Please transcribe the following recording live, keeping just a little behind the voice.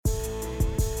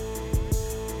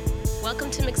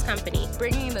Welcome to Mixed Company.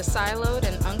 Bringing the siloed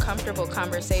and uncomfortable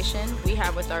conversation we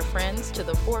have with our friends to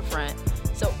the forefront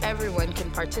so everyone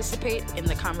can participate in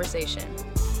the conversation.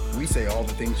 We say all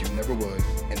the things you never would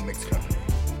in Mixed Company.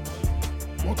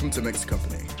 Welcome to Mixed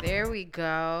Company. There we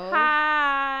go.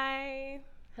 Hi.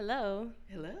 Hello.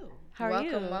 How are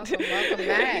you? Welcome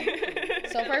back.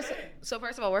 So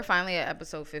first of all, we're finally at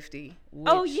episode 50.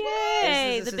 Oh,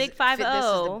 yay. The big 5-0. This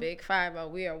is the big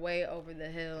 5-0. We are way over the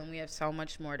hill, and we have so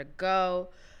much more to go.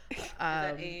 Is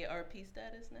that AARP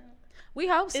status now? We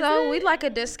hope so. We'd like a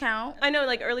discount. I know,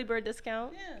 like early bird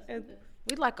discount. Yeah.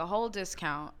 We'd like a whole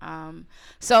discount.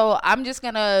 So I'm just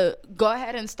going to go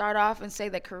ahead and start off and say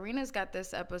that Karina's got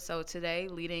this episode today,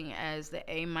 leading as the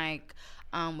A mic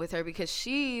with her, because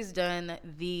she's done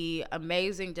the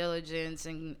amazing diligence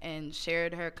and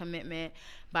shared her commitment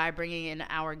by bringing in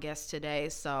our guest today.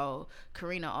 So,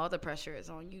 Karina, all the pressure is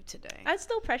on you today. I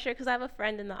still pressure because I have a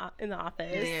friend in the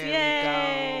office.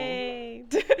 There we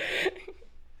go.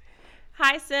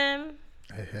 Hi, Sim.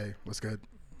 Hey, what's good?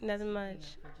 Nothing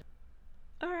much.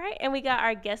 All right, and we got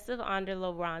our guest of honor,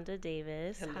 LaRonda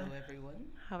Davis. Hello, everyone.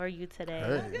 How are you today?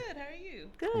 Hey. I'm good. How are you?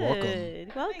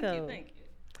 Good. Welcome. Thank you.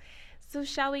 So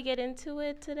shall we get into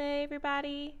it today,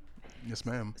 everybody? Yes,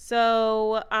 ma'am.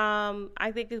 So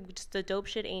I think it's just the dope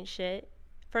shit ain't shit.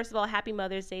 First of all, happy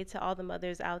Mother's Day to all the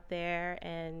mothers out there.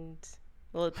 And,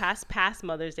 well, past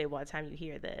Mother's Day by the time you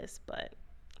hear this. But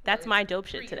that's my dope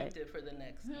shit today. Preemptive for the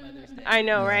next Mother's Day. I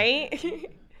know, right?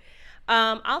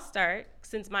 I'll start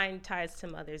since mine ties to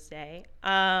Mother's Day.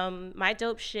 My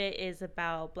dope shit is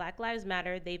about Black Lives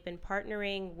Matter. They've been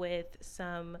partnering with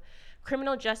some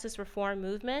criminal justice reform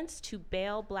movements to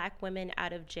bail Black women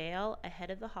out of jail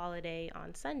ahead of the holiday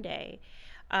on Sunday.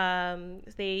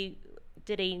 They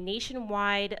did a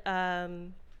nationwide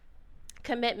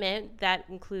commitment that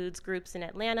includes groups in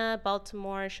Atlanta,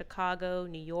 Baltimore, Chicago,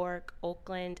 New York,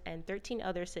 Oakland, and 13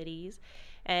 other cities.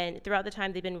 And throughout the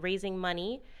time, they've been raising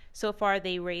money. So far,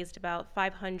 they raised about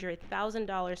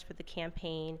 $500,000 for the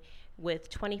campaign, with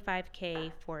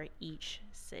 $25K for each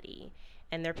city.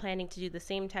 And they're planning to do the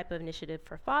same type of initiative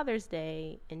for Father's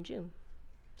Day in June.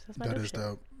 So that's my That dope is shit.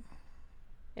 dope.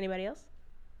 Anybody else?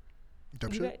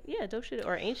 Dope shit? Yeah, dope shit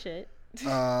or ain't shit.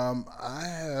 I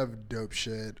have dope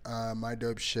shit. My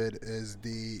dope shit is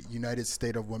the United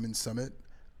State of Women Summit,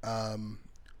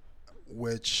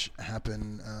 which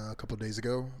happened a couple days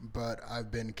ago, but I've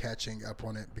been catching up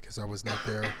on it because I was not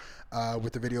there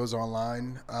with the videos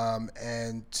online.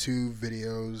 And two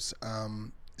videos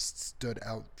stood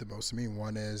out the most to me.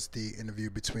 One is the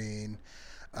interview between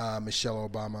Michelle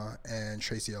Obama and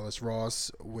Tracy Ellis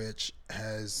Ross, which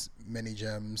has many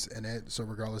gems in it. So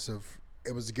regardless of,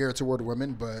 it was geared toward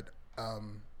women, but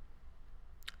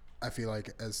I feel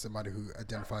like as somebody who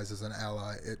identifies as an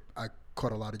ally, I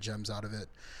caught a lot of gems out of it.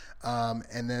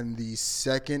 And then the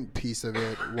second piece of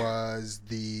it was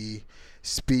the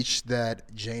speech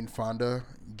that Jane Fonda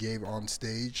gave on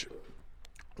stage,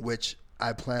 which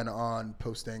I plan on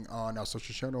posting on our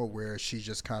social channel, where she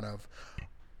just kind of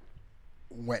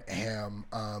went ham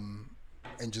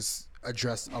and just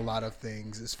addressed a lot of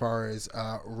things as far as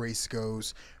race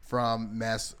goes, from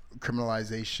mass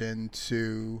criminalization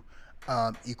to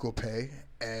equal pay.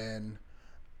 And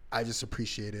I just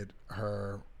appreciated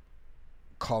her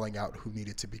calling out who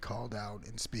needed to be called out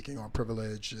and speaking on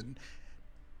privilege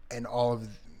and all of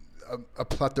a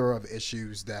plethora of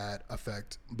issues that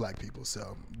affect Black people.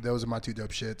 So those are my two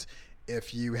dope shits.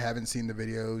 If you haven't seen the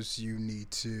videos, you need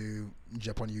to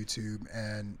jump on YouTube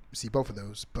and see both of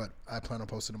those. But I plan on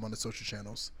posting them on the social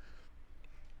channels.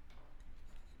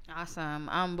 Awesome.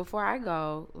 Before I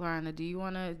go, Lorna, do you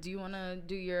wanna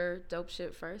do your dope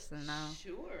shit first? And I'll.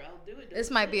 Sure, I'll do it. This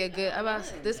might be a good. I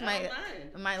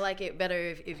I might like it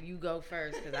better if you go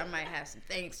first, because I might have some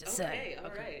things to say. Okay,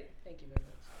 all right. Thank you very much.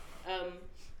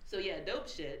 So yeah, dope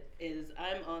shit is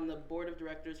I'm on the board of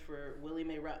directors for Willie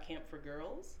Mae Rock Camp for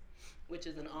Girls, which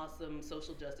is an awesome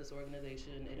social justice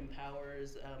organization. It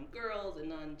empowers girls and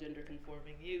non-gender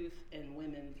conforming youth and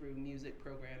women through music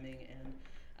programming,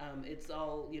 and it's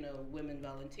all, women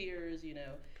volunteers,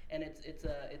 and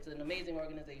it's an amazing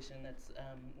organization that's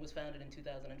was founded in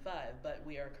 2005. But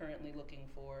we are currently looking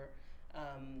for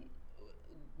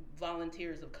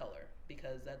volunteers of color,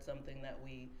 because that's something that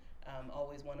we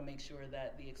always want to make sure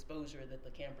that the exposure that the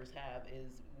campers have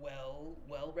is well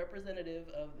representative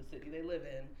of the city they live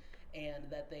in, and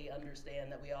that they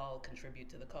understand that we all contribute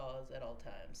to the cause at all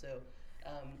times. So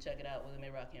check it out, Willie Mae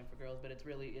Rock Camp for Girls. But it's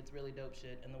really dope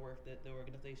shit, and the work that the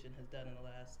organization has done in the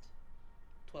last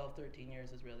 12, 13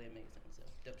 years is really amazing. So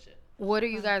dope shit. What are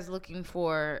you guys looking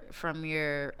for from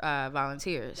your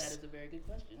volunteers? That is a very good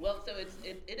question. Well, so it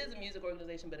is a music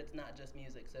organization, but it's not just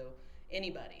music. So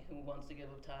anybody who wants to give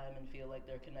of time and feel like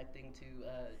they're connecting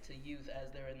to youth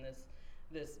as they're in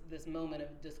this moment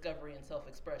of discovery and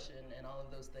self-expression and all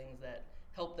of those things that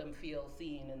help them feel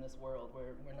seen in this world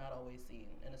where we're not always seen,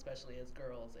 and especially as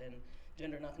girls and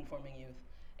gender nonconforming youth.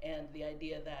 And the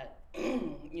idea that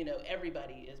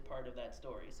everybody is part of that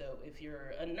story. So if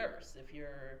you're a nurse,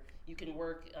 you can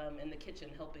work in the kitchen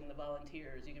helping the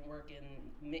volunteers. You can work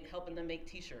in helping them make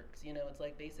T-shirts. It's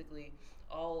like basically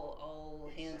all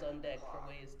hands on deck for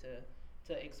ways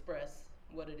to express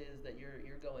what it is that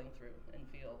you're going through and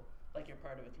feel like you're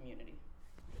part of a community.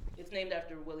 It's named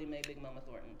after Willie Mae Big Mama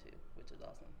Thornton too, which is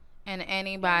awesome. And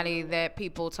anybody that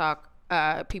people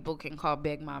can call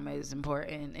Big Mama is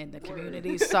important in the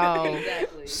community. So,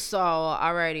 Exactly. So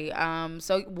alrighty.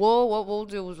 So what we'll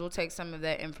do is we'll take some of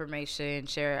that information,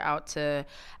 share it out to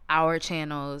our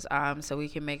channels, so we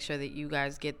can make sure that you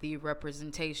guys get the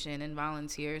representation and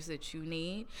volunteers that you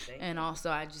need. And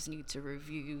also, I just need to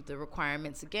review the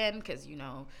requirements again because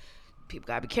people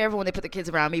gotta be careful when they put the kids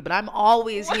around me. But I'm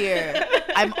always here.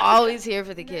 I'm always here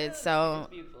for the kids. So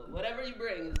It's beautiful. Whatever you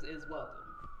bring is welcome.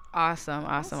 Awesome.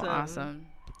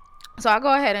 So I'll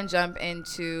go ahead and jump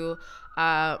into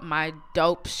my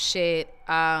dope shit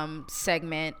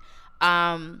segment.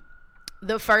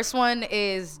 The first one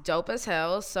is dope as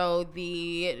hell. So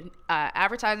the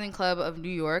Advertising Club of New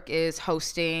York is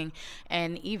hosting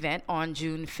an event on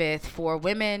June 5th for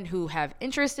women who have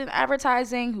interest in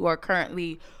advertising, who are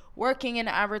currently working in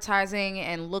advertising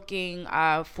and looking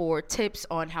for tips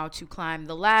on how to climb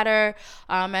the ladder,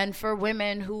 and for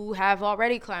women who have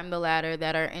already climbed the ladder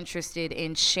that are interested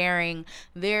in sharing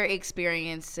their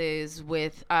experiences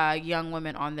with young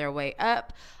women on their way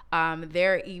up.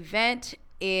 Their event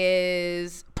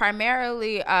is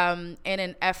primarily in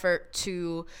an effort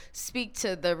to speak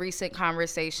to the recent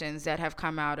conversations that have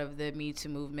come out of the Me Too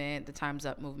movement, the Time's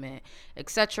Up movement,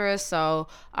 etc. So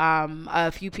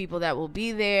a few people that will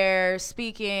be there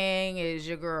speaking is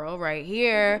your girl right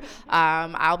here.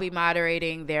 I'll be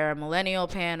moderating their millennial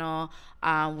panel.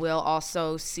 We'll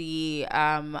also see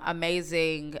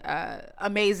amazing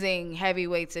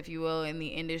heavyweights, if you will, in the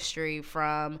industry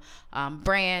from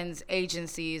brands,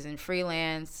 agencies, and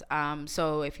freelance.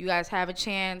 So if you guys have a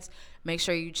chance, make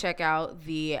sure you check out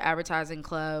the Advertising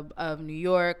Club of New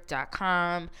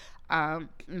York.com.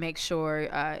 Make sure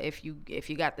if you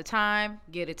got the time,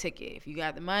 get a ticket. If you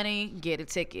got the money, get a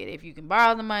ticket. If you can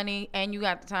borrow the money and you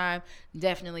got the time,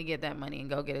 definitely get that money and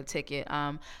go get a ticket.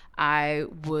 I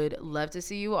would love to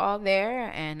see you all there,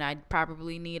 and I'd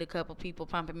probably need a couple people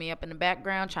pumping me up in the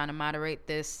background trying to moderate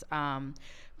this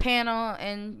panel.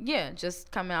 And yeah,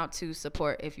 just come out to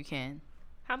support if you can.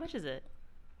 How much is it?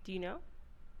 Do you know?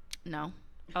 No.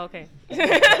 Okay.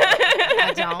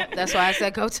 I don't. That's why I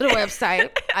said go to the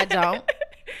website. I don't.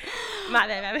 My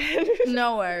bad.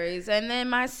 No worries. And then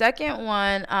my second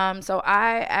one, so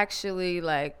I actually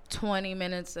 20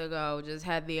 minutes ago just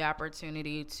had the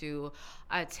opportunity to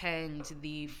attend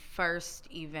the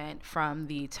first event from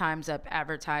the Time's Up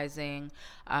Advertising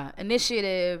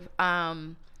initiative.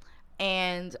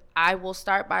 And I will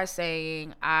start by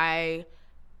saying I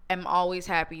am always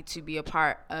happy to be a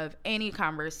part of any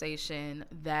conversation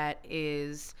that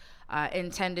is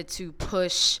intended to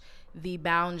push the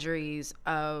boundaries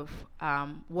of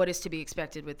what is to be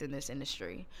expected within this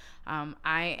industry.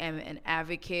 I am an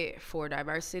advocate for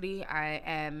diversity. I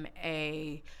am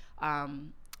an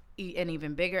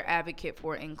even bigger advocate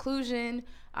for inclusion.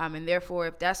 And therefore,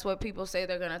 if that's what people say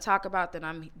they're going to talk about, then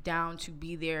I'm down to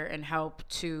be there and help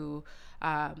to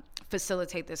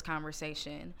facilitate this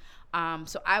conversation.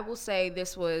 So I will say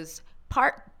this was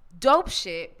part dope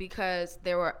shit because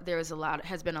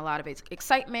has been a lot of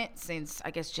excitement since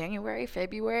I guess January,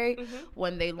 February,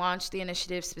 when they launched the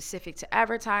initiative specific to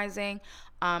advertising.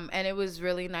 And it was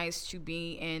really nice to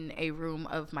be in a room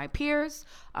of my peers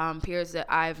that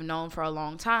I've known for a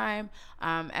long time,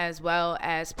 as well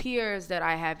as peers that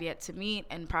I have yet to meet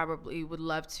and probably would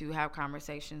love to have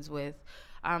conversations with.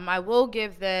 I will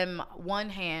give them one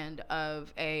hand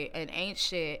of an ain't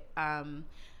shit,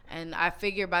 and I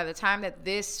figure by the time that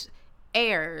this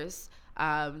airs,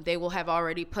 they will have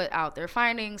already put out their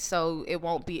findings, so it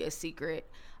won't be a secret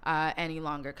any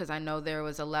longer, because I know there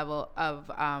was a level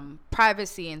of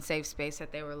privacy and safe space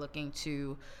that they were looking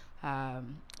to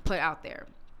put out there.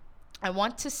 I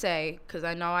want to say, because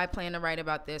I know I plan to write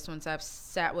about this once I've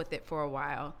sat with it for a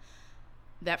while,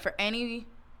 that for any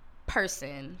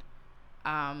person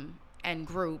and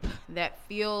group that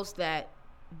feels that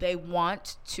they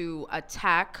want to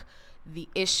attack the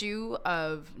issue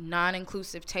of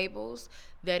non-inclusive tables,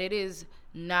 that it is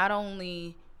not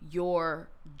only your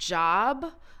job,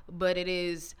 but it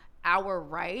is our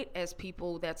right as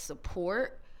people that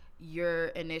support your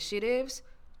initiatives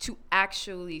to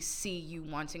actually see you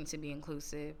wanting to be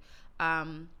inclusive.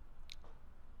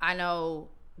 I know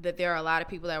that there are a lot of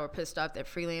people that were pissed off that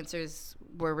freelancers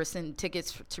were rescinded,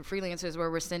 tickets to freelancers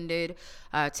were rescinded,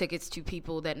 tickets to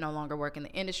people that no longer work in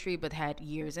the industry but had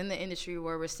years in the industry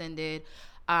were rescinded.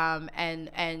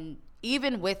 And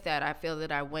even with that, I feel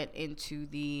that I went into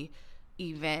the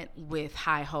event with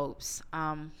high hopes.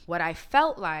 What I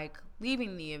felt like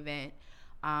leaving the event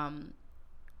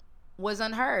was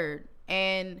unheard.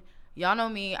 And y'all know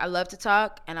me, I love to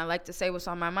talk and I like to say what's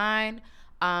on my mind.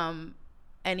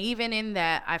 And even in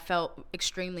that, I felt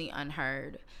extremely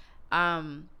unheard.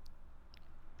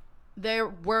 There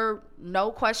were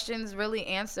no questions really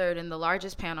answered in the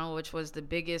largest panel, which was the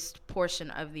biggest portion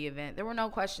of the event. There were no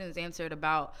questions answered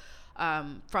about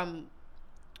from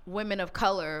women of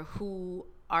color who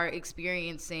are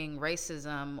experiencing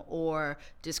racism or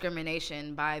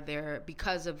discrimination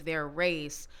because of their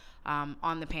race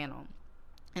on the panel.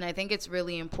 And I think it's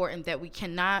really important that we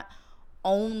cannot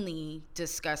only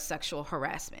discuss sexual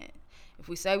harassment. If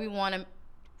we say we want to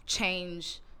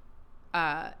change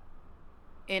in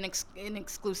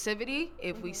exclusivity,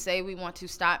 if we say we want to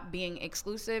stop being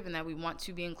exclusive and that we want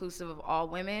to be inclusive of all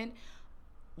women,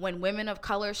 when women of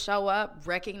color show up,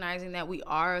 recognizing that we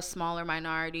are a smaller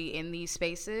minority in these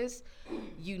spaces,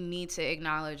 you need to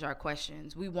acknowledge our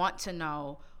questions. We want to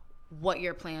know what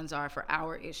your plans are for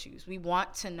our issues. We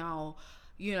want to know,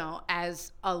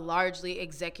 as a largely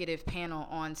executive panel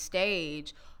on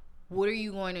stage, what are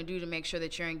you going to do to make sure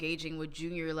that you're engaging with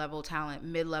junior level talent,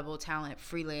 mid-level talent,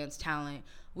 freelance talent?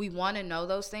 We want to know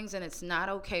those things, and it's not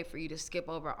okay for you to skip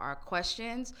over our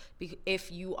questions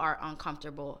if you are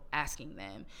uncomfortable asking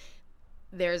them.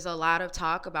 There's a lot of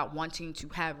talk about wanting to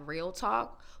have real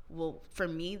talk. Well, for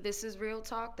me, this is real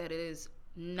talk, that it is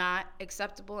not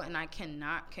acceptable, and I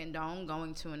cannot condone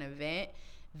going to an event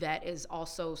that is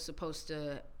also supposed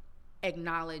to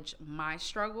acknowledge my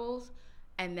struggles,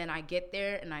 and then I get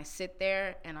there and I sit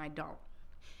there and I don't.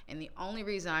 And the only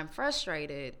reason I'm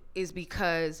frustrated is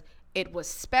because it was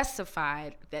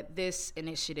specified that this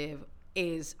initiative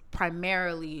is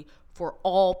primarily for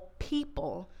all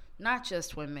people, not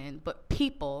just women, but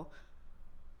people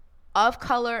of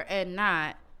color and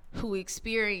not, who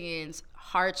experience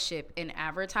hardship in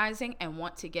advertising and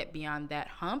want to get beyond that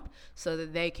hump so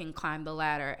that they can climb the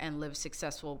ladder and live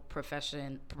successful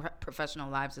professional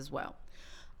lives as well.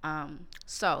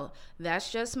 So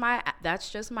that's just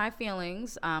my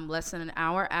feelings. Less than an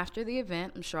hour after the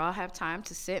event, I'm sure I'll have time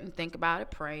to sit and think about it,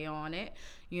 pray on it,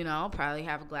 probably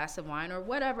have a glass of wine or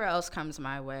whatever else comes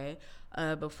my way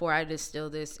before I distill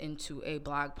this into a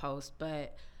blog post.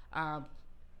 But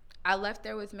I left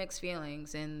there with mixed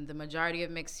feelings, and the majority of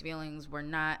mixed feelings were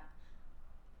not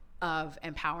of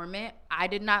empowerment. I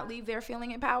did not leave there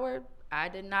feeling empowered. I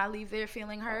did not leave there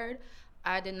feeling heard.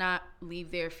 I did not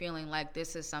leave there feeling like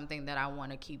this is something that I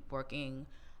want to keep working.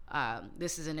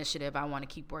 This is an initiative I want to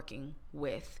keep working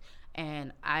with.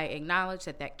 And I acknowledge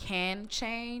that can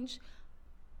change.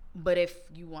 But if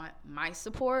you want my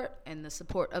support and the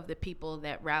support of the people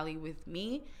that rally with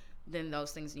me, then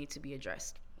those things need to be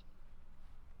addressed.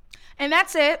 And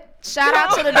that's it. Shout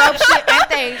out to the dope shit and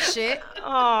things shit.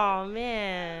 Oh,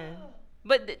 man.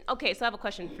 But, okay, so I have a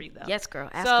question for you, though. Yes, girl.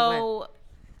 Ask away.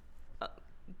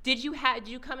 Did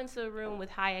you come into the room with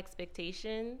high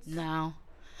expectations? No.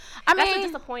 That's a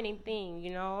disappointing thing,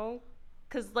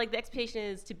 Because, the expectation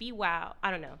is to be wow.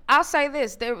 I don't know. I'll say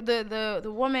this.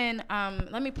 The woman,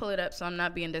 let me pull it up so I'm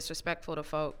not being disrespectful to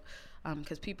folk.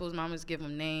 Because people's mamas give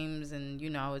them names, and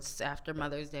it's after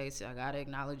Mother's Day, so I gotta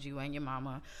acknowledge you and your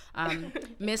mama.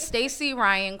 Miss Stacy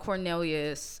Ryan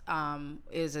Cornelius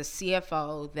is a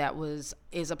CFO that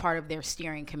is a part of their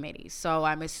steering committee. So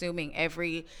I'm assuming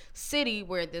every city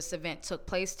where this event took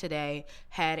place today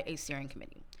had a steering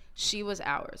committee. She was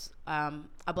ours,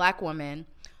 a black woman,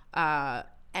 and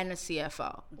a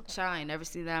CFO. Child, I ain't never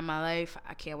seen that in my life.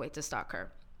 I can't wait to stalk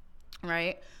her.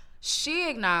 Right? She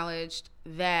acknowledged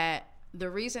that the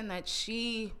reason that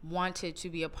she wanted to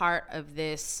be a part of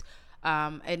this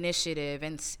initiative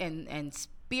and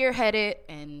spearhead it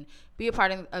and be a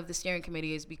part of the steering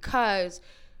committee is because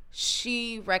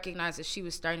she recognized that she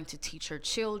was starting to teach her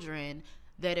children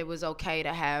that it was okay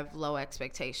to have low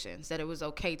expectations, that it was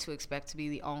okay to expect to be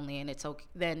the only, and it's okay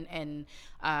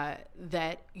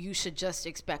that you should just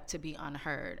expect to be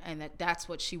unheard, and that's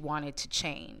what she wanted to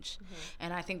change. Mm-hmm.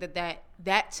 And I think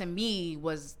that to me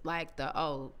was like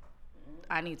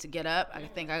I need to get up. I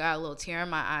think I got a little tear in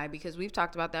my eye because we've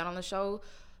talked about that on the show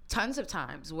tons of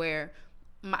times where,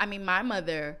 my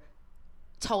mother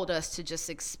told us to just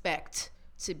expect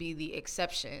to be the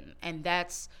exception. And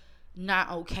that's not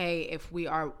okay if we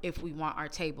want our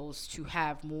tables to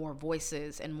have more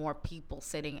voices and more people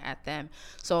sitting at them.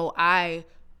 So I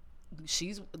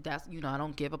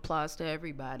don't give applause to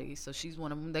everybody, so she's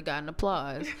one of them that got an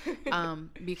applause.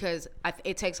 Because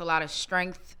it takes a lot of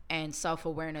strength and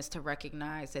self-awareness to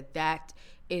recognize that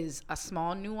is a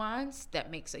small nuance that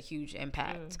makes a huge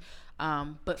impact.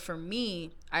 But for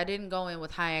me, I didn't go in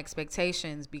with high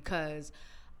expectations because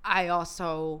I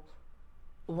also,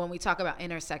 when we talk about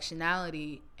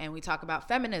intersectionality and we talk about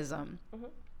feminism,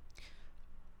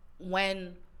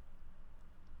 when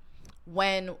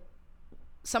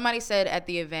somebody said at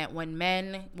the event, when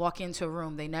men walk into a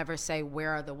room, they never say,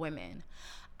 "Where are the women?"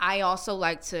 I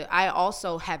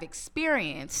also have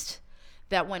experienced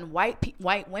that when white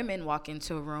women walk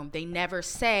into a room, they never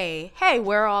say, "Hey,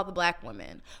 where are all the black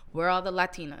women? Where are all the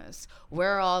Latinas?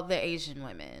 Where are all the Asian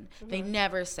women?" They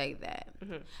never say that.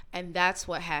 And that's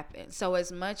what happens. So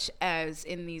as much as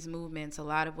in these movements, a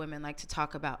lot of women like to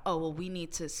talk about, oh, well, we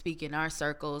need to speak in our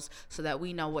circles so that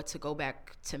we know what to go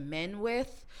back to men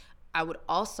with. I would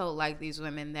also like these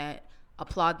women that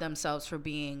applaud themselves for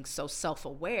being so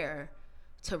self-aware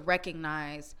to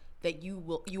recognize that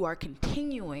you are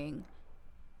continuing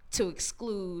to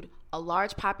exclude a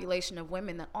large population of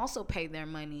women that also pay their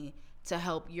money to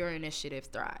help your initiative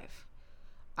thrive.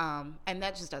 And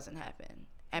that just doesn't happen.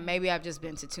 And maybe I've just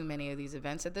been to too many of these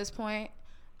events at this point.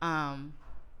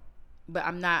 But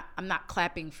I'm not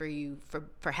clapping for you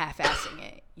for half-assing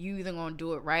it. You either gonna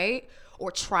do it right or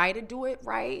try to do it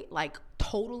right, like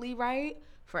totally right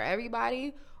for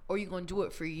everybody, or you gonna do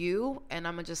it for you, and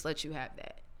I'm gonna just let you have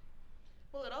that.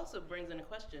 Well, it also brings into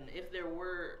question, if there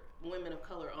were women of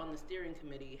color on the steering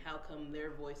committee, how come their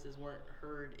voices weren't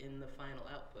heard in the final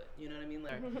output? You know what I mean?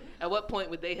 Like, at what point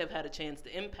would they have had a chance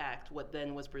to impact what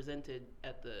then was presented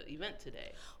at the event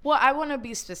today? Well, I want to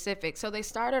be specific. So they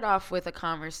started off with a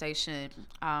conversation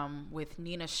with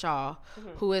Nina Shaw,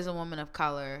 who is a woman of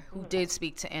color, who did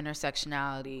speak to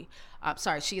intersectionality.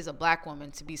 She is a black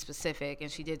woman, to be specific,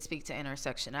 and she did speak to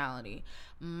intersectionality.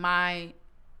 My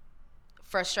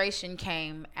frustration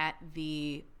came at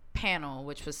the panel,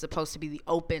 which was supposed to be the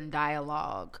open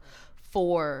dialogue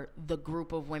for the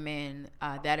group of women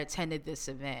that attended this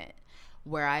event,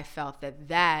 where I felt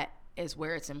that is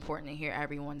where it's important to hear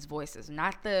everyone's voices,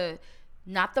 not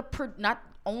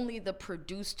only the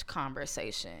produced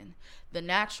conversation. The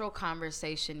natural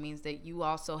conversation means that you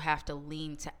also have to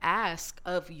lean to ask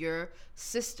of your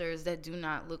sisters that do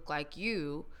not look like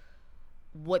you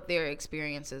what their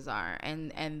experiences are.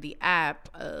 And the app,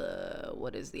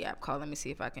 what is the app called? Let me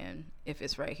see if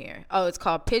it's right here. Oh, it's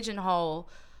called Pigeonhole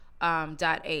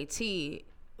 .at.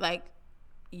 Like,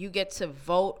 you get to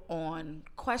vote on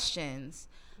questions.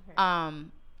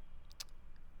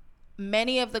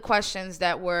 Many of the questions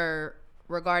that were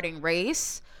regarding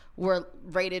race were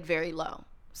rated very low.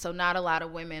 So not a lot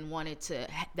of women wanted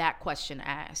that question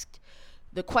asked.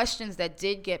 The questions that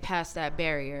did get past that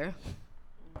barrier,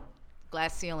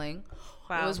 glass ceiling,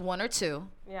 it was one or two,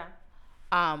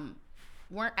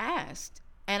 weren't asked.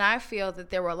 And I feel that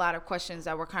there were a lot of questions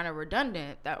that were kind of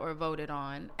redundant that were voted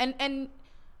on. And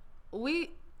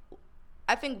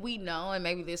I think we know, and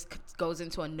maybe this goes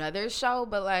into another show,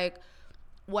 but like,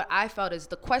 what I felt is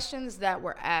the questions that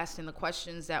were asked and the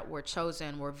questions that were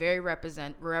chosen were very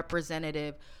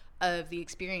representative of the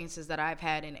experiences that I've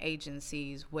had in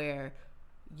agencies where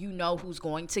you know who's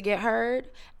going to get heard,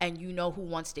 and you know who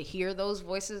wants to hear those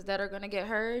voices that are going to get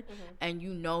heard, and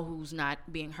you know who's not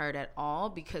being heard at all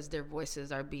because their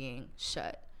voices are being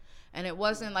shut. And it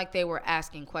wasn't like they were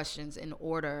asking questions in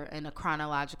a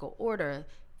chronological order.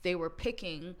 They were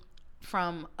picking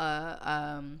from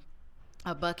a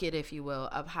bucket, if you will,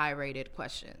 of high-rated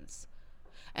questions.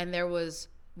 And there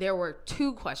were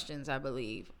two questions, I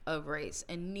believe, of race,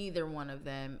 and neither one of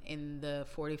them in the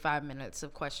 45 minutes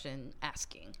of question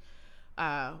asking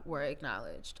were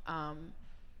acknowledged.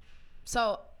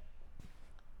 So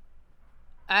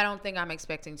I don't think I'm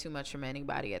expecting too much from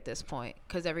anybody at this point,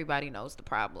 because everybody knows the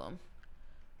problem.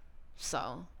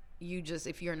 So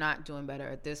if you're not doing better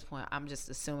at this point, I'm just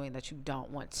assuming that you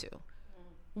don't want to.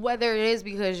 Whether it is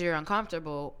because you're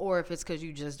uncomfortable or if it's because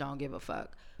you just don't give a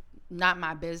fuck. Not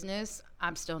my business.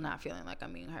 I'm still not feeling like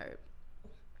I'm being heard.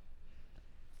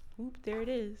 Oop, there it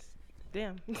is.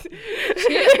 Damn.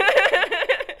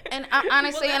 And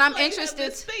honestly, Well, and I'm that's why you have interested.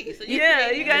 this space, and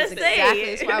Yeah, you guys That's say exactly. it.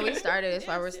 It's why we started. It's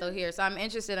why we're Yes, still here. So I'm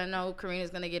interested. I know Karina's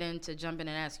gonna get into jumping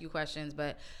and ask you questions,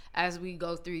 but as we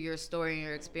go through your story and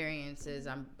your experiences,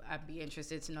 I'd be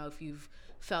interested to know if you've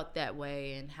felt that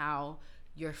way and how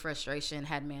your frustration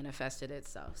had manifested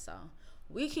itself. So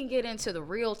we can get into the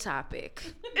real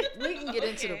topic. We can get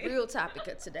into the real topic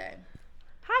of today.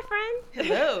 Hi, friend.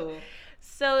 Hello.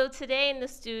 So today in the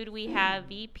studio we have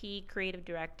VP Creative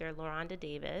Director LaRonda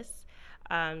Davis.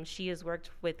 She has worked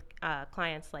with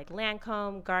clients like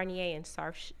Lancome, Garnier, and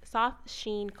Soft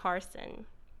Sheen Carson.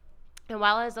 And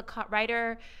while as a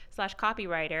writer /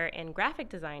 copywriter and graphic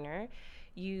designer,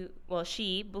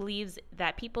 she believes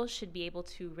that people should be able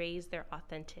to raise their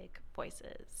authentic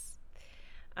voices.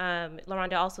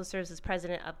 LaRonda also serves as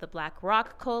president of the Black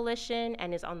Rock Coalition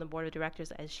and is on the board of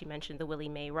directors, as she mentioned, the Willie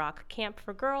Mae Rock Camp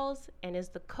for Girls, and is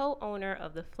the co-owner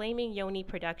of the Flaming Yoni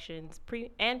Productions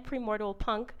and Primordial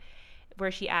Punk,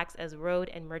 where she acts as road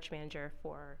and merch manager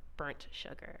for Burnt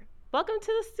Sugar. Welcome to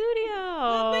the studio.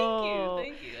 Well,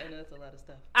 thank you. I know that's a lot of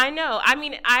stuff. I know. I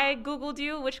mean, I Googled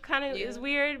you, which kind of is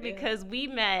weird because we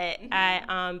met at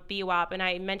BWAP, and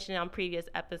I mentioned on previous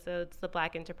episodes the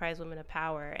Black Enterprise Women of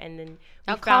Power, and then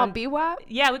we found BWAP?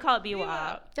 Yeah, we call it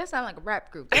BWAP. That sounds like a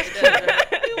rap group. That's cute.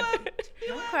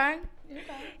 Okay.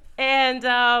 And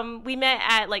we met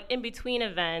at like in between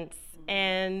events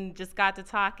and just got to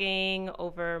talking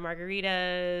over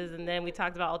margaritas, and then we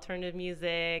talked about alternative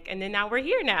music, and then now we're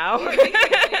here now. Full circle.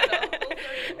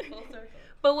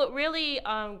 But what really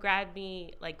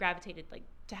gravitated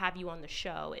to have you on the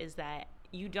show is that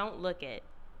you don't look it,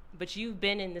 but you've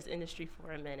been in this industry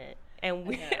for a minute, and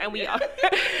we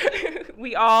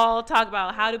all talk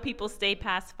about how do people stay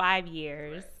past 5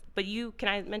 years. Right. But can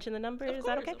I mention the number? Is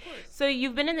that okay? Of course. So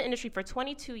you've been in the industry for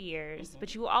 22 years,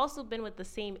 but you've also been with the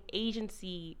same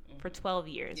agency for 12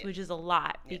 years, which is a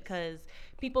lot because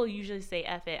people usually say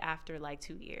F it after like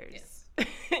 2 years. Yes.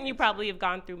 And you probably have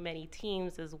gone through many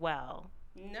teams as well.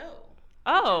 No.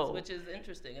 Oh. Which is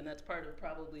interesting, and that's part of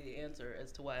probably the answer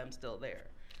as to why I'm still there.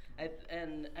 I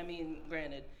mean,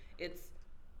 granted,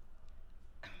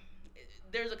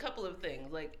 there's a couple of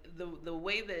things, like the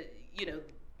way that,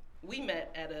 we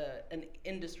met at an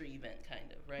industry event,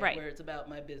 kind of, right? Where it's about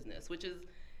my business, which is,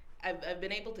 I've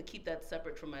been able to keep that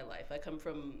separate from my life. I come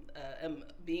from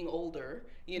being older,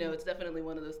 it's definitely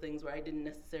one of those things where I didn't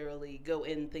necessarily go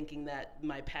in thinking that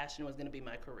my passion was going to be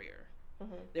my career.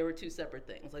 Mm-hmm. There were two separate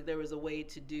things. Like there was a way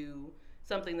to do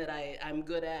something that I'm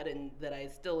good at and that I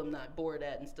still am not bored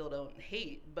at and still don't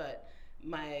hate, but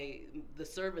the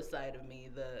service side of me,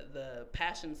 the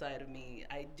passion side of me,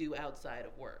 I do outside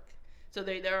of work. So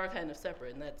they are kind of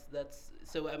separate, and that's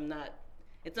so I'm not.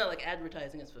 It's not like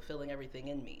advertising is fulfilling everything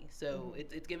in me. So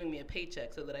it's giving me a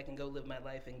paycheck so that I can go live my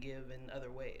life and give in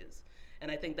other ways. And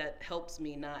I think that helps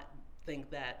me not think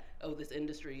that, oh, this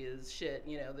industry is shit.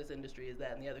 This industry is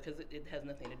that and the other, because it has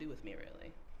nothing to do with me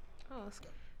really. Oh, that's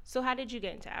good. So how did you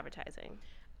get into advertising?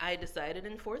 I decided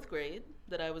in 4th grade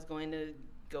that I was going to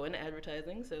go into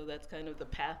advertising, so that's kind of the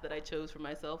path that I chose for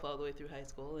myself all the way through high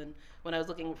school. And when I was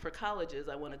looking for colleges,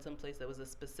 I wanted someplace that was a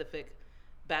specific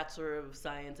Bachelor of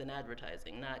Science in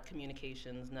Advertising, not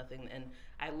communications, nothing. And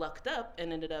I lucked up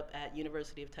and ended up at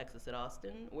University of Texas at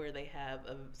Austin, where they have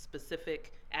a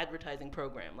specific advertising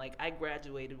program. Like, I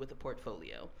graduated with a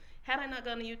portfolio. Had I not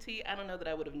gone to UT, I don't know that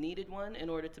I would have needed one in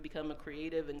order to become a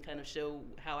creative and kind of show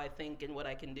how I think and what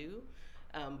I can do.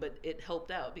 But it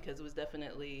helped out because it was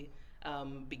definitely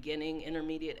beginning,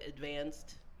 intermediate,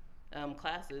 advanced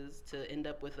classes to end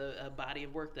up with a body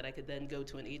of work that I could then go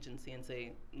to an agency and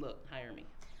say, look, hire me.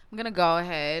 I'm going to go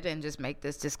ahead and just make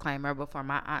this disclaimer before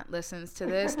my aunt listens to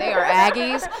this. They are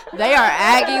Aggies. They are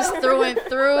Aggies through and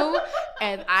through.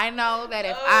 And I know that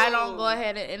if I don't go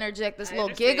ahead and interject this little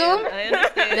giggle,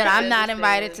 then I'm not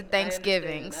invited to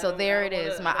Thanksgiving. So there it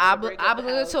is. My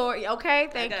obligatory. Okay,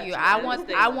 thank you.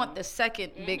 I want the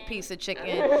second big piece of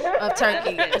chicken of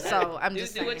turkey. So I'm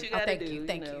just saying. What you gotta thank do, you.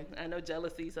 Thank you. I know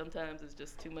jealousy sometimes is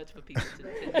just too much for people to do.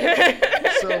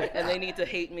 And they need to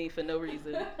hate me for no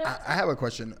reason. I have a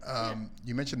question.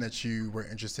 You mentioned that you were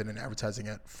interested in advertising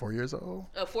at 4 years old?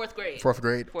 4th grade. 4th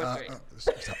grade? Fourth grade.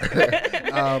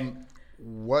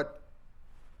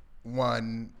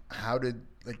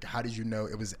 How did you know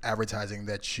it was advertising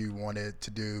that you wanted to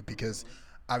do? Because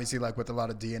obviously, like with a lot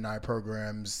of D&I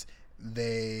programs,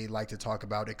 they like to talk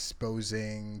about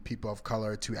exposing people of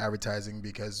color to advertising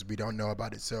because we don't know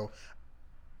about it. So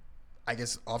I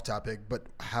guess off topic, but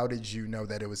how did you know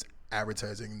that it was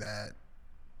advertising that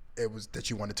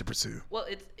you wanted to pursue? Well,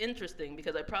 it's interesting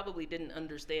because I probably didn't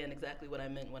understand exactly what I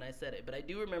meant when I said it, but I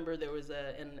do remember there was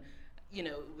and you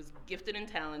know, it was gifted and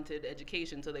talented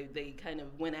education, so they kind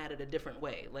of went at it a different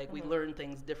way. Like, we learned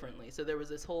things differently. So there was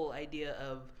this whole idea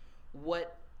of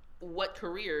what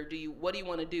career what do you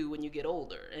want to do when you get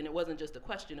older? And it wasn't just a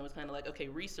question. It was kind of like, okay,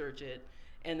 research it.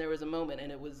 And there was a moment,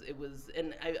 and it was,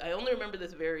 and I only remember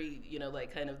this very, you know,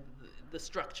 like, kind of the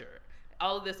structure.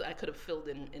 All of this I could have filled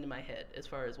in my head as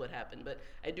far as what happened, but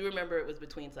I do remember it was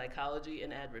between psychology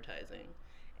and advertising,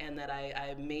 and that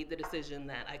I made the decision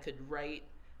that I could write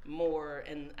more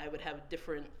and I would have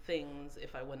different things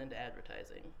if I went into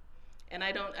advertising. And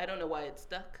I don't know why it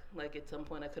stuck. Like, at some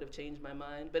point I could have changed my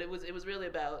mind, but it was really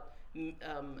about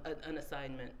an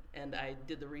assignment, and I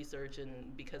did the research,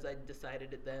 and because I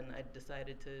decided it then, I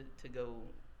decided to go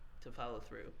to follow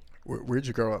through. Where'd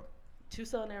you grow up?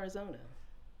 Tucson, Arizona.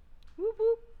 Whoop,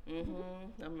 whoop.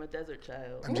 I'm a desert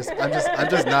child. I'm just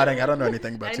nodding. I don't know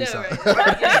anything about I know, Tucson.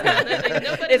 right? Yeah,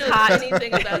 nobody It's knows hot.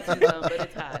 anything about Tucson, but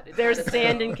it's hot. There's hot as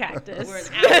sand hell. and cactus. We're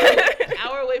an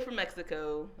hour away from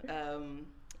Mexico,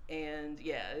 and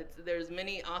yeah, there's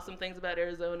many awesome things about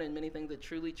Arizona and many things that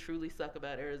truly, truly suck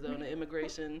about Arizona.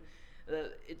 Immigration,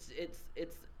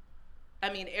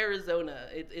 I mean, Arizona,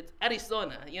 it's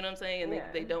Arizona, you know what I'm saying? And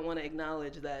they don't want to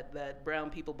acknowledge that brown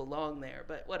people belong there,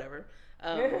 but whatever.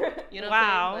 You know what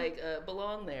Wow. I'm saying? Like,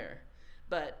 belong there.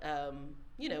 But,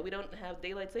 you know, we don't have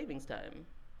daylight savings time.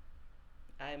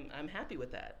 I'm happy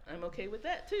with that. I'm okay with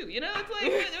that, too. You know, it's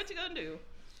like, what you gonna do?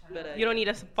 But, You don't need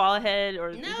to fall ahead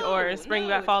or spring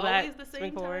back, fall back, it's always the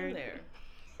spring same time forward. there.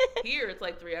 Here, it's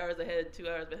like 3 hours ahead, 2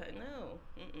 hours behind. No.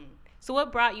 Mm-mm. So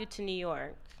what brought you to New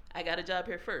York? I got a job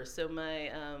here first. So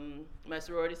my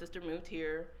sorority sister moved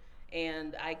here,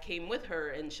 and I came with her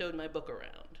and showed my book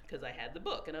around because I had the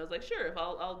book, and I was like, sure, if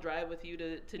I'll drive with you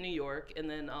to New York, and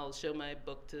then I'll show my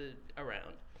book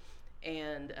around.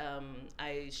 And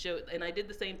I did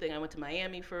the same thing. I went to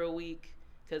Miami for a week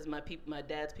because my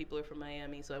dad's people are from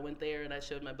Miami, so I went there and I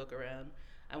showed my book around.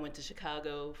 I went to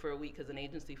Chicago for a week because an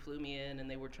agency flew me in, and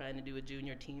they were trying to do a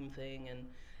junior team thing, and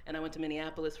I went to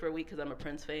Minneapolis for a week because I'm a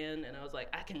Prince fan, and I was like,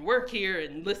 I can work here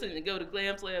and listen and go to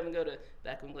Glam Slam and go to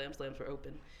back when Glam Slams were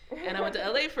open. And I went to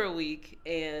LA for a week,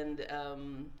 and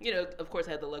you know, of course,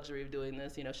 I had the luxury of doing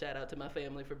this. You know, shout out to my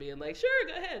family for being like, sure,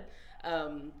 go ahead.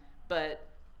 But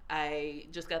I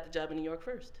just got the job in New York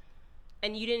first.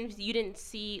 And you didn't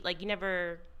see, like, you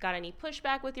never got any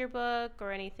pushback with your book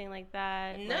or anything like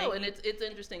that? No, like, and it's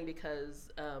interesting because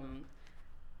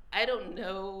I don't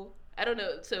know.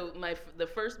 So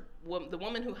the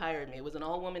woman who hired me, it was an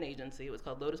all-woman agency. It was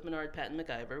called Lotus Menard Patton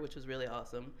McIver, which was really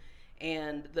awesome.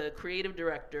 And the creative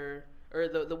director, or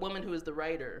the woman who was the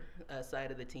writer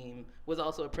side of the team, was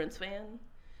also a Prince fan.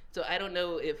 So I don't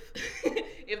know if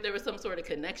if there was some sort of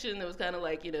connection that was kind of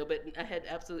like, you know, but I had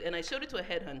absolutely, and I showed it to a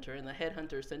headhunter, and the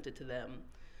headhunter sent it to them.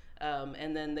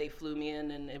 And then they flew me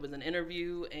in, and it was an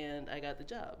interview, and I got the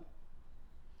job.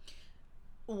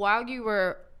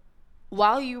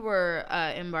 While you were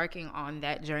embarking on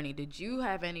that journey, did you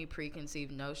have any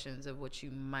preconceived notions of what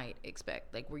you might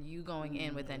expect? Like, were you going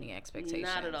in with any expectations?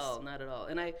 Not at all.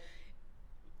 And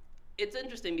it's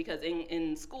interesting because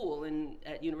in school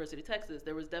at University of Texas,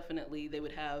 there was definitely, they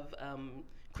would have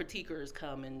critiquers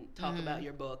come and talk about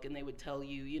your book, and they would tell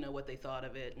you, you know, what they thought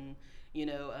of it. And, you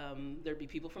know, there'd be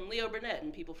people from Leo Burnett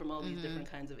and people from all these different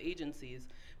kinds of agencies.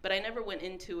 But I never went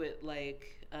into it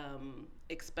like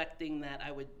expecting that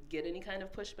I would get any kind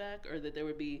of pushback, or that there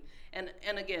would be. And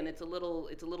again, it's a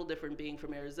little different being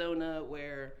from Arizona,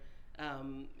 where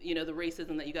you know, the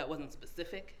racism that you got wasn't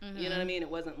specific. You know what I mean? It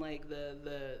wasn't like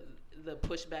the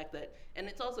pushback that. And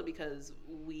it's also because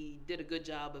we did a good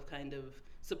job of kind of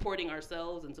supporting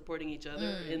ourselves and supporting each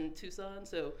other in Tucson.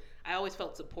 So I always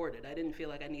felt supported. I didn't feel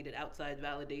like I needed outside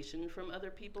validation from other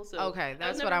people. So okay,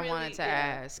 that's what I wanted to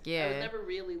ask. Yeah, I was never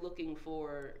really looking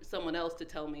for someone else to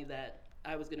tell me that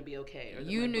I was going to be okay. Or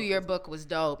you knew your book was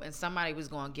dope, and somebody was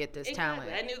going to get this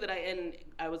talent. I knew that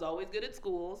I was always good at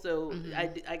school, so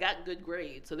I got good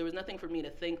grades. So there was nothing for me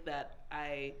to think that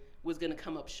I was going to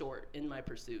come up short in my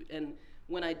pursuit. And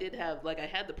when I did have, like, I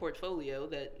had the portfolio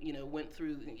that, you know, went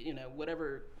through, you know,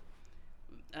 whatever,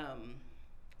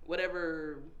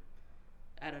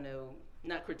 I don't know,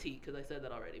 not critique, because I said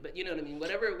that already, but you know what I mean,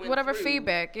 whatever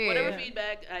feedback, yeah. Whatever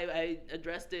feedback, I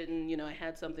addressed it, and, you know, I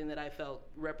had something that I felt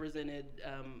represented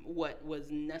what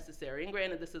was necessary. And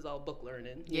granted, this is all book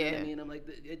learning, you know what I mean? I'm like,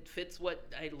 it fits what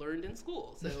I learned in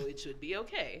school, so it should be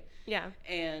okay. Yeah.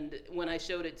 And when I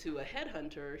showed it to a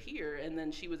headhunter here, and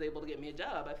then she was able to get me a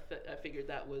job, I figured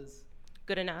that was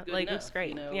good enough. good Like, enough, looks great.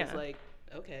 You know, yeah. it was like,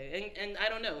 okay. And I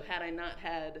don't know, had I not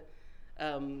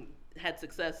had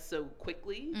success so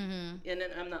quickly, and then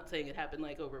I'm not saying it happened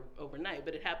like overnight,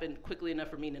 but it happened quickly enough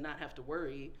for me to not have to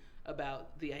worry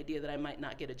about the idea that I might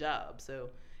not get a job. So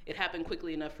it happened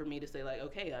quickly enough for me to say, like,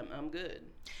 okay, I'm good.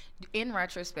 In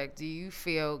retrospect, do you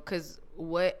feel, because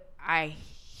what I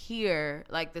hear,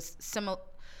 like this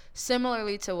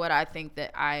similarly to what I think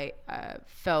that I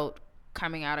felt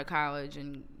coming out of college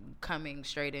and coming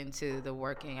straight into the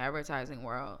working advertising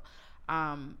world,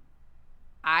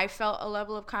 I felt a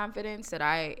level of confidence that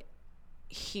I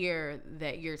hear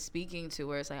that you're speaking to,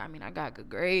 where it's like, I mean, I got good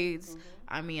grades.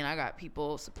 I mean, I got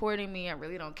people supporting me. I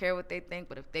really don't care what they think,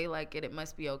 but if they like it, it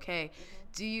must be okay.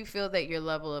 Do you feel that your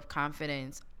level of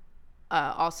confidence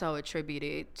also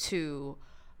attributed to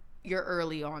your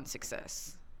early on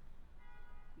success?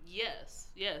 Yes.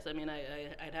 I mean,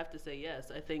 I'd have to say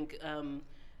yes. I think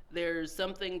there's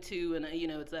something to, and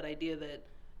it's that idea that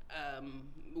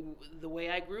the way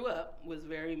I grew up was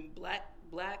very black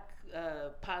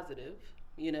positive.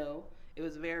 It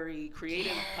was very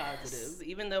creative, positive.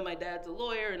 Even though my dad's a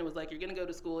lawyer, and it was like, you're going to go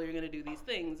to school, you're going to do these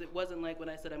things. It wasn't like when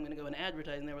I said I'm going to go in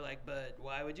advertising, they were like, but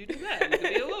why would you do that? You could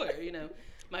be a lawyer.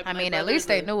 I mean, at least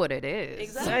they knew what it is.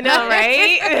 Exactly. I know,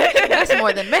 right? That's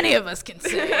more than many of us can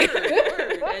say.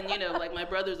 Word. And like my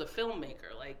brother's a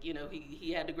filmmaker. Like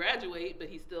he had to graduate, but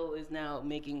he still is now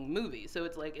making movies. So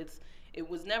it's like it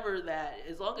was never that.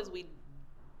 As long as we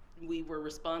were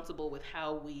responsible with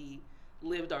how we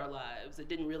lived our lives, it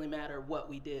didn't really matter what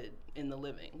we did in the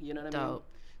living. You know what I mean?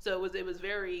 So it was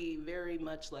very, very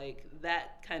much like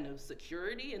that kind of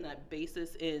security and that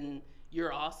basis in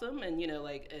you're awesome, and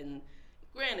and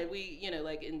granted, we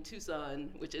like in Tucson,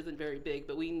 which isn't very big,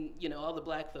 but we all the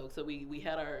black folks. So we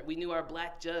knew our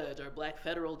black judge, our black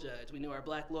federal judge, we knew our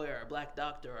black lawyer, our black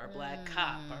doctor, our black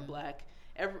cop, our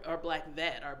black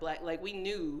vet, our black, like we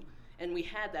knew, and we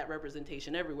had that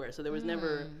representation everywhere. So there was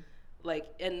never like,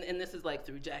 and this is like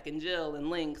through Jack and Jill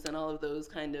and Lynx and all of those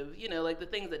kind of like the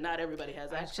things that not everybody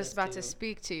has access to. I was just about to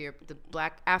speak to the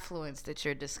black affluence that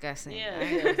you're discussing. Yeah,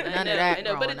 none of that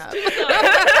growing up.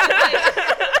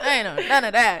 I ain't know none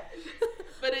of that.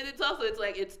 But it's also,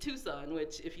 it's Tucson,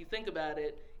 which if you think about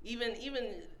it, even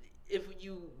if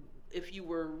you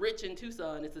were rich in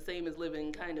Tucson, it's the same as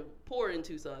living kind of poor in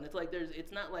Tucson. It's like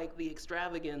it's not like the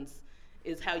extravagance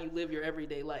is how you live your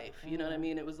everyday life. You know what I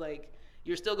mean? It was like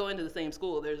you're still going to the same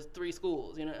school. There's 3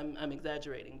 schools. I'm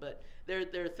exaggerating, but there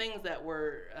are things that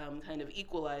were kind of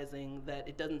equalizing that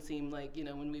it doesn't seem like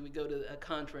when we would go to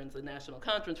a national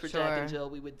conference for Jack and Jill,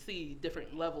 we would see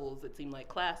different levels that seemed like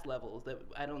class levels that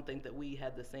I don't think that we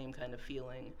had the same kind of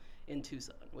feeling in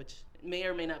Tucson, which may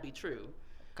or may not be true.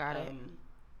 Got it.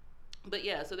 But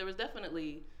yeah, so there was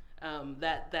definitely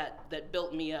that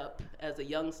built me up as a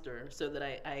youngster, so that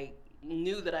I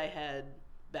knew that I had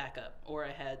backup, or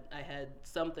I had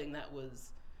something that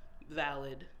was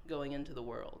valid going into the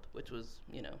world, which was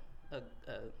a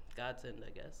godsend,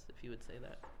 I guess, if you would say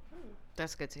that.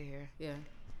 That's good to hear. Yeah.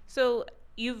 So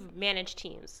you've managed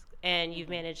teams and you've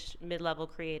managed mid-level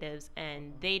creatives,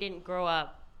 and they didn't grow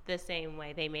up the same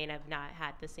way. They may have not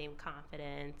had the same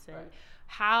confidence. And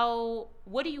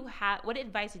what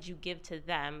advice did you give to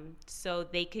them so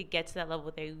they could get to that level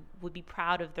where they would be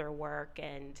proud of their work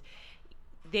and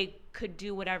they could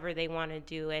do whatever they want to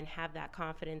do and have that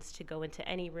confidence to go into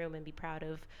any room and be proud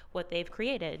of what they've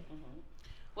created?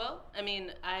 Well, I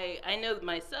mean, I know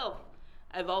myself,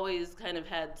 I've always kind of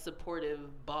had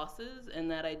supportive bosses, and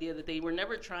that idea that they were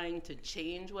never trying to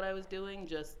change what I was doing,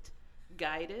 just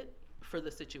guide it for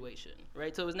the situation,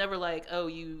 right? So it was never like, oh,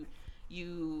 you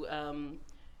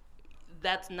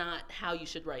that's not how you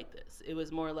should write this. It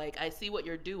was more like, I see what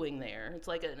you're doing there. It's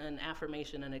like an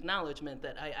affirmation, an acknowledgement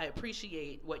that I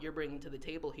appreciate what you're bringing to the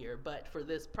table here, but for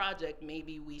this project,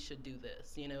 maybe we should do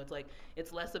this. It's like,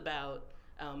 it's less about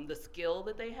the skill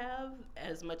that they have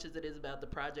as much as it is about the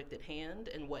project at hand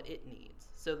and what it needs,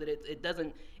 so that it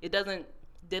doesn't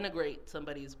denigrate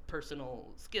somebody's personal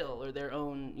skill or their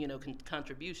own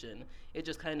contribution. It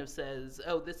just kind of says,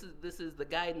 oh, this is the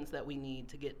guidance that we need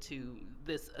to get to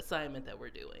this assignment that we're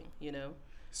doing.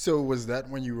 So was that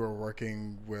when you were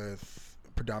working with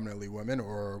predominantly women,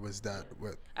 or was that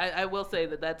what? I will say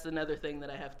that that's another thing that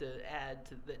I have to add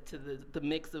to the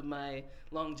mix of my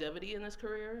longevity in this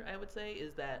career. I would say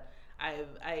is that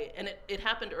it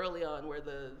happened early on, where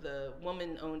the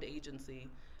woman-owned agency,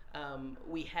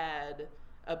 we had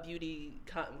a beauty,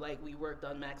 we worked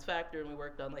on Max Factor, and we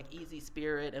worked on like Easy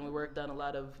Spirit, and we worked on a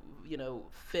lot of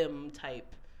femme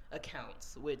type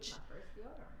accounts, which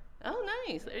oh,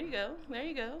 nice, there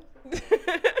you go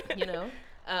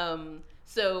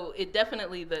so it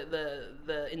definitely,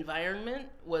 the environment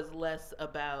was less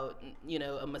about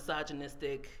a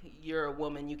misogynistic, you're a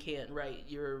woman, you can't write,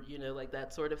 you're like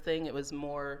that sort of thing. It was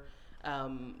more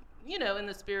You know, in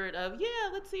the spirit of,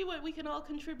 let's see what we can all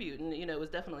contribute. And, you know, it was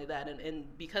definitely that.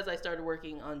 And because I started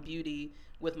working on beauty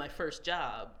with my first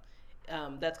job,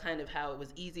 that's kind of how it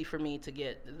was easy for me to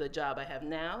get the job I have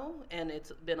now. And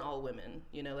it's been all women,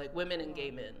 you know, like women and gay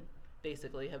men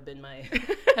basically have been my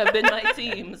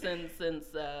team since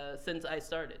I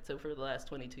started. So for the last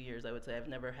 22 years, I would say I've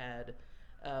never had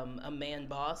a man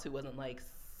boss who wasn't like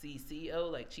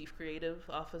CCO, like Chief Creative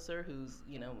Officer, who's,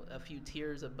 you know, a few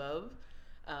tiers above.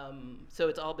 So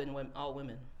it's all been all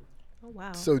women. Oh,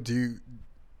 wow. So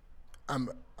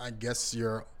I guess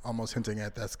you're almost hinting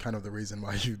at that's kind of the reason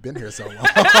why you've been here so long.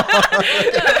 Okay.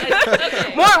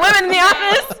 More women in the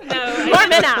office? No. More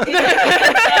men out. It did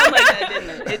sound like that, didn't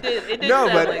it? It did No,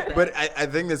 sound like that. but I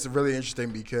think that's really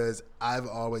interesting because I've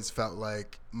always felt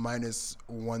like, minus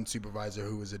one supervisor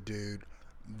who was a dude,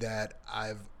 that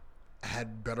I've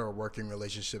had better working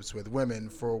relationships with women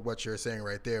for what you're saying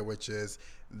right there, which is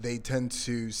they tend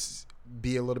to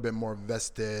be a little bit more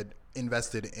invested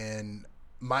in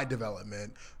my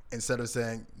development instead of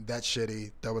saying that's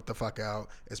shitty, throw it the fuck out.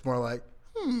 It's more like,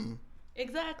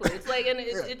 Exactly. It's like, and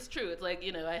it's true. It's like,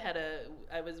 you know,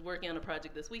 I was working on a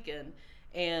project this weekend,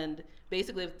 and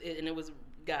basically, and it was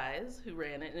guys who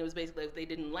ran it, and it was basically if they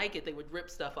didn't like it, they would rip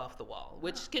stuff off the wall,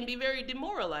 which can be very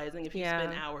demoralizing if you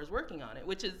spend hours working on it,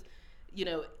 which is, you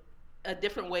know, a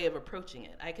different way of approaching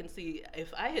it. I can see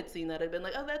if I had seen that, I'd been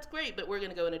like, oh, that's great, but we're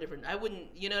going to go in a different, I wouldn't,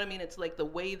 you know what I mean? It's like the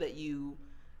way that you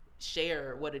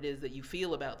share what it is that you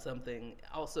feel about something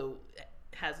also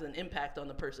has an impact on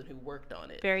the person who worked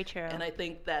on it. Very true. And I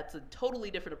think that's a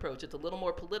totally different approach. It's a little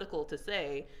more political to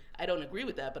say, I don't agree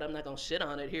with that, but I'm not going to shit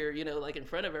on it here, you know, like in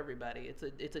front of everybody.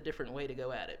 It's a different way to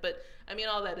go at it. But I mean,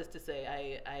 all that is to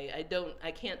say,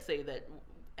 I can't say that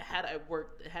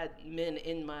had men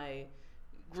in my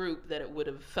group that it would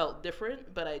have felt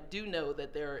different, but I do know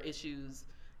that there are issues,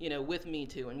 you know, with Me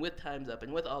Too and with Time's Up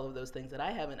and with all of those things that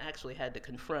I haven't actually had to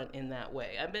confront in that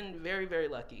way. I've been very, very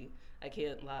lucky. I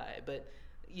can't lie, but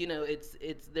you know,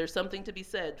 there's something to be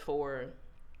said for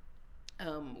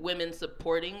women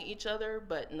supporting each other,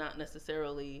 but not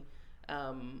necessarily,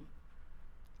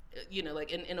 you know,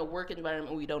 like in a work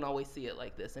environment, we don't always see it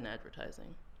like this in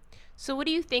advertising. So what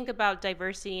do you think about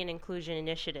diversity and inclusion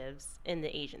initiatives in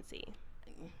the agency?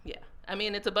 Yeah, I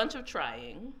mean, it's a bunch of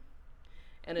trying,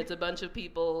 and it's a bunch of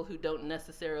people who don't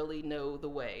necessarily know the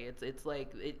way. It's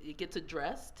like it gets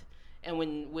addressed, and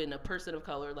when a person of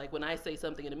color, like when I say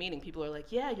something in a meeting, people are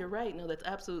like, yeah, you're right, no, that's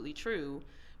absolutely true,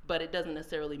 but it doesn't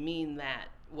necessarily mean that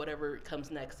whatever comes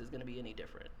next is going to be any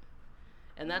different.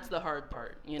 And that's the hard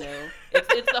part, you know?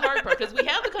 It's the hard part, because we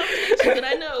have the conversations, and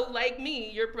I know, like me,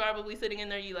 you're probably sitting in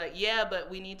there, you're like, yeah, but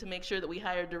we need to make sure that we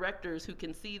hire directors who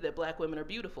can see that black women are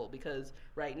beautiful, because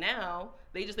right now,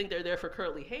 they just think they're there for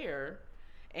curly hair,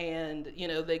 and, you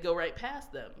know, they go right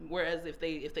past them. Whereas if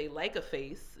they like a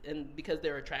face, and because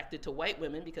they're attracted to white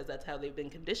women, because that's how they've been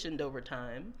conditioned over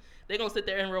time, they're going to sit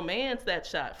there and romance that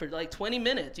shot for like 20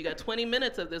 minutes. You got 20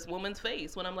 minutes of this woman's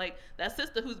face. When I'm like, that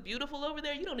sister who's beautiful over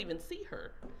there, you don't even see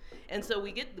her. And so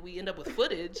we end up with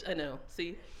footage. I know,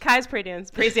 see? Kai's praise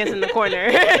dance in the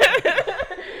corner.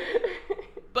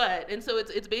 But, and so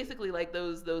it's basically like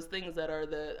those things that are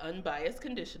the unbiased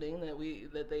conditioning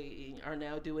that they are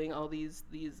now doing all these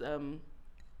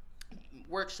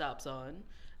workshops on.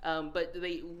 But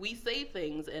we say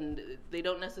things and they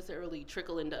don't necessarily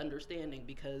trickle into understanding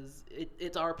because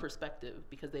it's our perspective,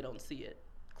 because they don't see it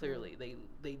clearly.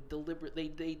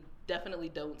 They definitely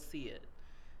don't see it.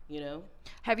 You know?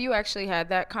 Have you actually had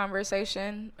that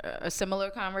conversation, a similar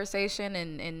conversation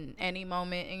in any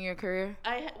moment in your career?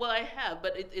 I have,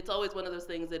 but it's always one of those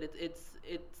things that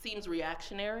it seems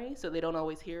reactionary, so they don't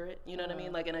always hear it. You know what I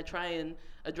mean? Like, and I try and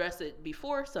address it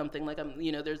before something. Like,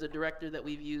 there's a director that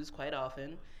we've used quite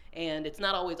often, and it's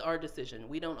not always our decision.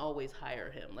 We don't always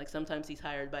hire him. Like, sometimes he's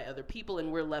hired by other people, and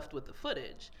we're left with the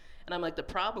footage. And I'm like, the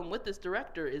problem with this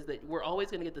director is that we're always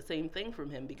going to get the same thing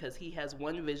from him because he has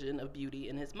one vision of beauty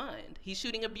in his mind. He's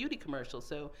shooting a beauty commercial,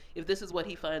 so if this is what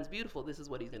he finds beautiful, this is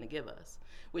what he's going to give us,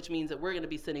 which means that we're going to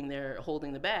be sitting there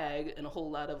holding the bag and a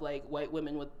whole lot of like white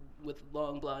women with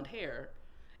long blonde hair,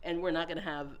 and we're not going to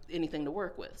have anything to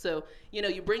work with. So,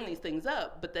 you bring these things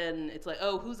up, but then it's like,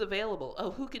 oh, who's available? Oh,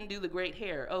 who can do the great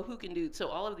hair? Oh, who can do... So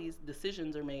all of these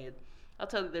decisions are made. I'll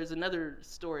tell you, there's another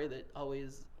story that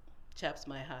always chaps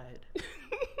my hide.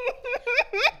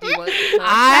 Do you want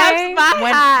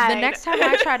the next time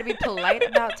I try to be polite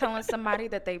about telling somebody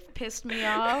that they've pissed me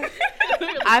off,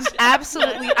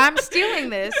 I'm stealing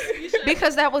this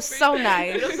because that was so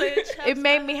nice. It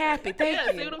made me happy. Thank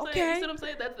you. See what I'm okay. saying? You see what I'm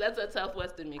saying? That's that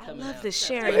Southwest in me coming out. I love the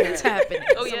sharing that's happening.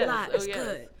 Oh, it's yes. a lot. It's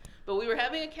good. But we were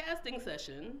having a casting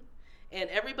session, and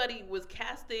everybody was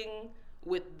casting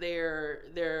with their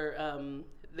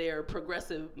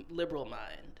progressive liberal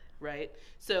mind, right?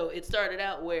 So it started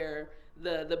out where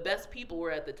the best people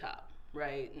were at the top,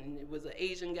 right? And it was an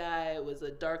Asian guy, it was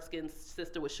a dark-skinned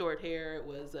sister with short hair, it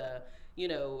was a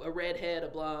redhead, a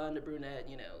blonde, a brunette,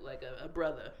 like a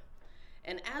brother.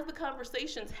 And as the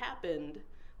conversations happened,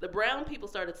 the brown people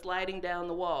started sliding down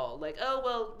the wall, like, oh,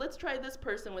 well, let's try this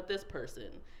person with this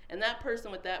person, and that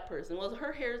person with that person. Well,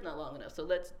 her hair's not long enough, so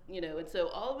let's, and so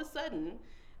all of a sudden,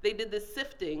 they did this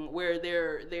sifting where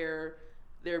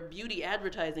their beauty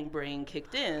advertising brain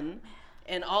kicked in,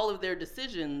 and all of their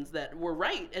decisions that were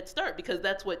right at start, because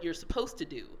that's what you're supposed to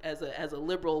do as a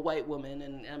liberal white woman,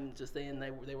 and I'm just saying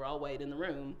they were all white in the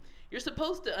room. You're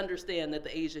supposed to understand that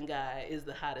the Asian guy is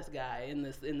the hottest guy in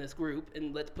this group,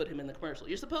 and let's put him in the commercial.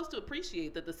 You're supposed to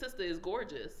appreciate that the sister is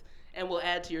gorgeous and will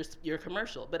add to your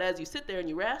commercial. But as you sit there and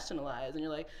you rationalize, and you're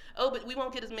like, oh, but we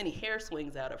won't get as many hair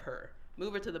swings out of her.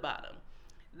 Move her to the bottom.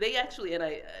 They actually, and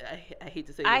I hate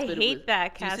to say this, I but hate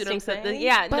that casting.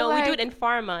 Yeah, no, we do it in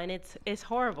pharma, and it's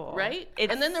horrible. Right?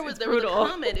 And then there was a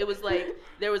comment. It was like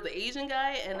there was the Asian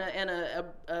guy and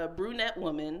a brunette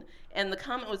woman, and the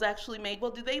comment was actually made,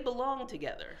 well, do they belong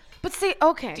together? But see,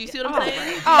 okay. Do you see what I'm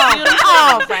saying?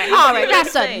 All right,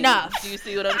 that's enough. Do you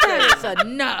see what I'm saying? That's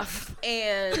enough.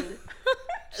 And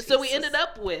so we ended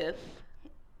up with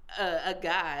a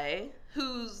guy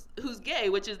who's gay,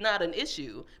 which is not an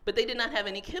issue, but they did not have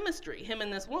any chemistry, him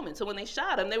and this woman. So when they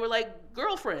shot him, they were like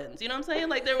girlfriends, you know what I'm saying?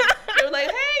 Like they were like,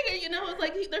 hey, it's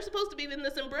like they're supposed to be in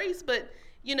this embrace, but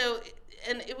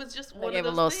and it was just one of those gave a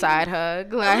little things. side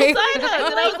hug, like a side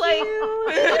hug, and I was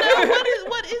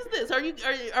like, what is this?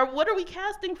 What are we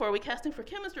casting for? Are we casting for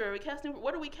chemistry?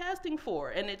 What are we casting for?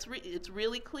 And it's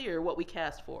really clear what we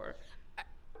cast for.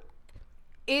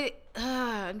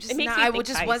 I'm just not. I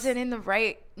just wasn't in the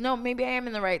right. No, maybe I am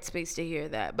in the right space to hear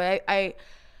that. But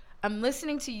I'm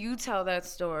listening to you tell that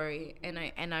story, and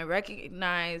I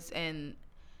recognize, and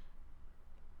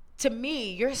to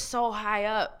me, you're so high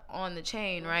up on the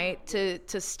chain, right?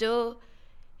 To still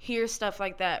hear stuff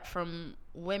like that from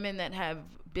women that have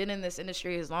been in this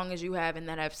industry as long as you have, and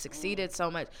that have succeeded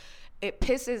so much, it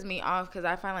pisses me off, because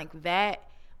I find like that.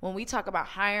 When we talk about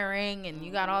hiring and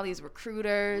you got all these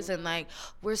recruiters and like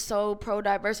we're so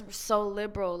pro-diverse, we're so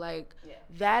liberal, like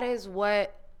that is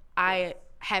what I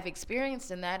have experienced,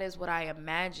 and that is what I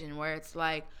imagine, where it's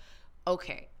like,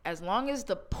 okay, as long as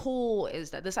the pool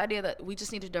is that, this idea that we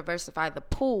just need to diversify the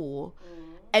pool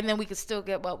and then we can still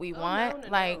get what we want,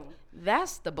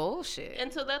 that's the bullshit.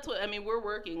 And so that's what,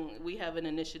 we have an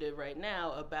initiative right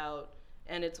now about,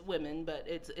 and it's women, but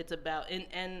it's about,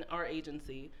 in our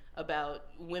agency, about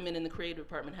women in the creative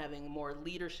department having more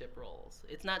leadership roles.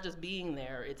 It's not just being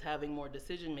there, it's having more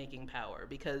decision-making power,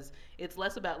 because it's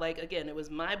less about, like, again, it was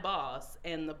my boss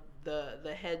and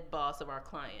the head boss of our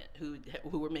client who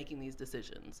were making these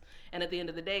decisions. And at the end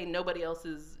of the day, nobody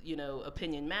else's,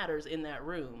 opinion matters in that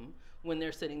room when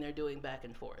they're sitting there doing back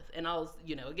and forth. And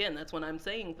again, that's when I'm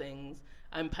saying things,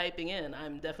 I'm piping in.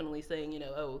 I'm definitely saying,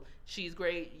 oh, she's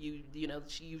great.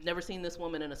 You've never seen this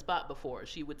woman in a spot before.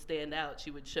 She would stand out.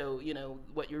 She would show,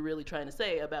 what you're really trying to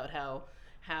say about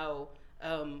how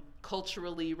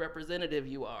culturally representative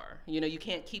you are. You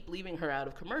can't keep leaving her out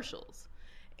of commercials.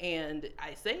 And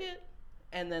I say it,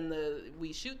 and then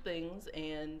we shoot things,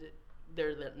 and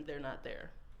they're not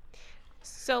there.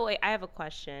 So I have a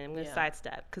question. I'm going to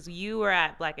sidestep, because you were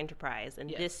at Black Enterprise, and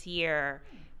this year,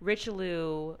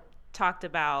 Richelieu talked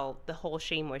about the whole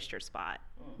Shea Moisture spot.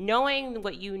 Knowing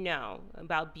what you know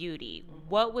about beauty,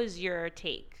 what was your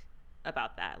take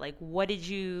about that? Like, what did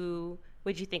you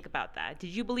think about that? Did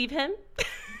you believe him?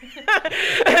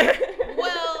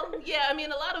 Well, yeah, a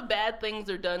lot of bad things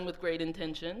are done with great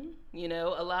intention.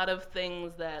 A lot of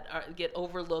things that get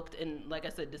overlooked, and like I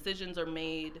said, decisions are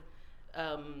made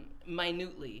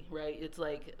minutely, right? It's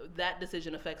like that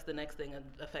decision affects the next thing,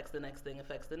 affects the next thing,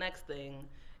 affects the next thing.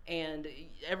 And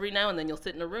every now and then you'll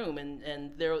sit in a room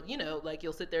and there,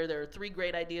 you'll sit there are 3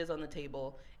 great ideas on the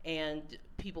table, and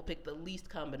people pick the least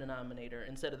common denominator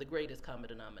instead of the greatest common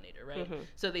denominator, right? Mm-hmm.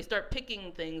 So they start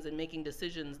picking things and making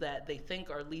decisions that they think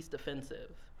are least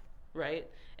offensive, right?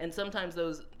 And sometimes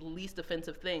those least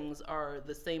offensive things are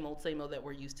the same old that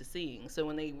we're used to seeing. So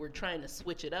when they were trying to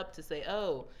switch it up to say,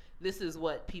 oh, this is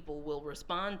what people will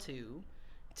respond to,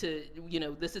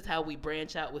 this is how we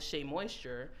branch out with Shea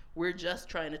Moisture, we're just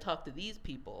trying to talk to these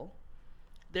people,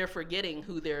 they're forgetting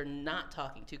who they're not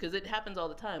talking to. Because it happens all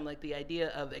the time, like the idea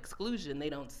of exclusion, they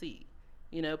don't see.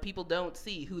 People don't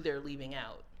see who they're leaving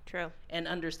out. True. And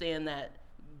understand that,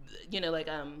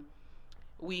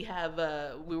 we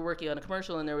were working on a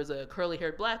commercial, and there was a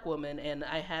curly-haired black woman, and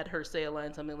I had her say a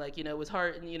line something like, it was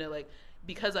hard, and like,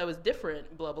 because I was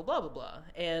different, blah blah blah blah blah.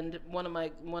 And one of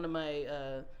my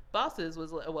bosses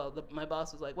was like, my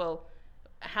boss was like, well,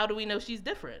 how do we know she's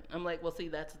different? I'm like, well, see,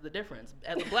 that's the difference.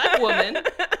 As a black woman,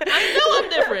 I know I'm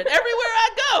different everywhere I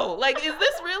go. Like, is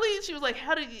this really? She was like,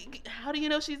 how do you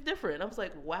know she's different? I was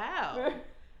like, wow.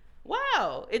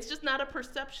 It's just not a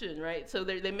perception, right? So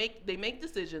they make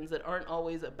decisions that aren't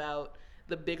always about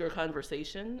the bigger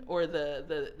conversation or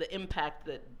the impact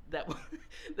that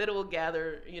that it will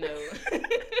gather.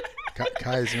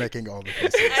 Kai is making all the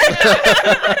faces.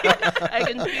 I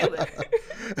can feel it.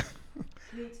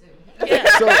 Me too. Yeah,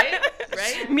 So-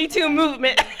 right? Me Too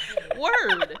movement.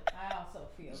 Word. I also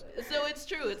feel it. So it's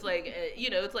true. It's like,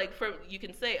 it's like you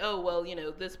can say, oh, well,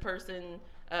 this person,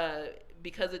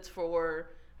 because it's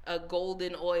for a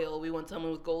golden oil, we want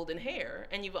someone with golden hair.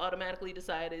 And you've automatically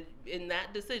decided in that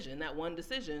one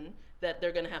decision, that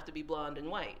they're going to have to be blonde and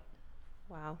white.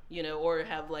 Wow. Or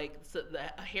have like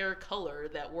a hair color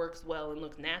that works well and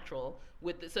looks natural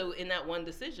so in that one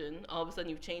decision, all of a sudden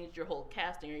you've changed your whole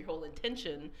casting or your whole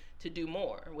intention to do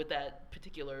more with that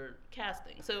particular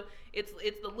casting. So it's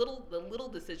the little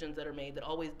decisions that are made that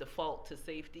always default to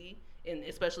safety,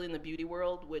 especially in the beauty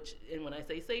world, and when I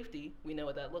say safety, we know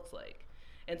what that looks like.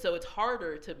 And so it's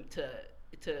harder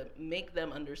to make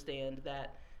them understand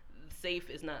that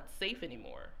safe is not safe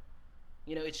anymore.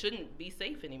 It shouldn't be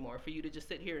safe anymore for you to just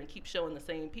sit here and keep showing the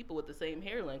same people with the same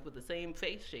hair length, with the same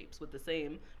face shapes, with the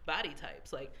same body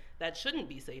types. Like, that shouldn't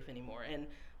be safe anymore. And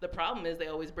the problem is they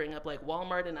always bring up, like,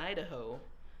 Walmart in Idaho.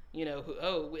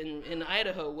 In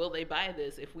Idaho, will they buy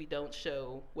this if we don't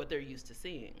show what they're used to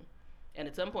seeing? And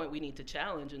at some point we need to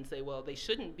challenge and say, well, they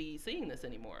shouldn't be seeing this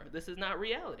anymore. This is not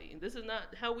reality. This is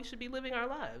not how we should be living our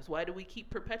lives. Why do we keep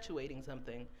perpetuating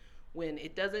something when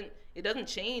it doesn't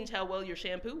change how well your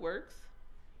shampoo works?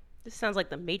 This sounds like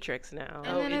the Matrix now.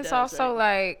 And Oh, then it it's does, also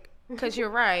right? like, because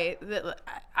you're right.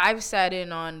 I've sat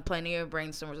in on plenty of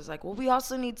brainstorms. It's like, well, we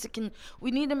also need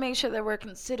to make sure that we're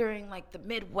considering like the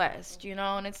Midwest,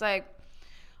 and it's like,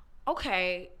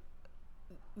 okay,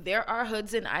 there are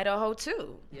hoods in Idaho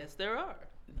too. Yes, there are.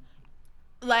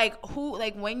 Like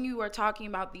when you are talking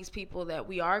about these people that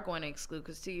we are going to exclude,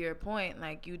 because to your point,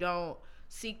 like, you don't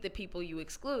seek the people you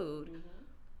exclude. Mm-hmm.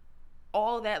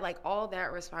 All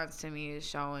that response to me is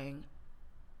showing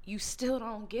you still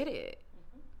don't get it.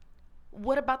 Mm-hmm.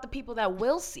 What about the people that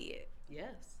will see it?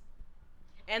 Yes.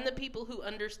 And the people who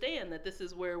understand that this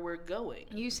is where we're going.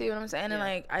 You see what I'm saying?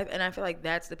 Yeah. And I feel like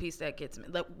that's the piece that gets me.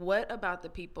 Like, what about the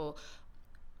people?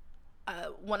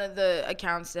 One of the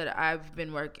accounts that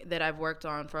I've worked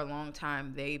on for a long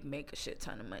time, they make a shit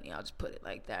ton of money. I'll just put it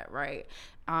like that, right?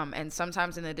 And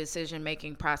sometimes in the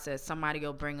decision-making process, somebody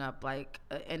will bring up like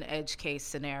an edge case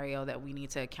scenario that we need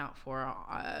to account for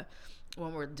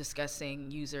when we're discussing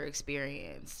user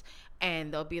experience.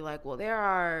 And they'll be like, well, there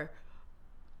are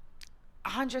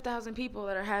 100,000 people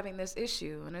that are having this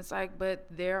issue. And it's like, but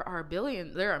there are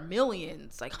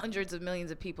millions, like hundreds of millions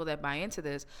of people that buy into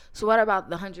this. So what about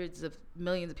the hundreds of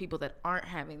millions of people that aren't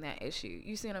having that issue?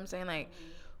 You see what I'm saying? Like,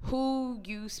 who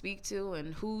you speak to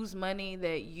and whose money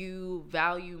that you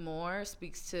value more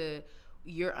speaks to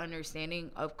your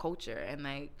understanding of culture. And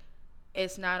like,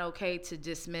 it's not okay to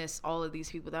dismiss all of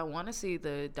these people that want to see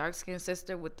the dark-skinned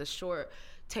sister with the short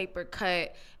taper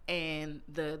cut and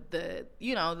the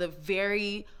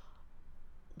very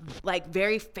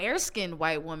fair-skinned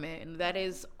white woman that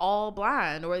is all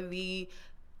blonde, or the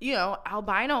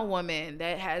albino woman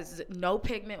that has no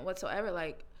pigment whatsoever.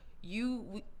 Like,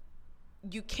 you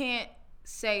can't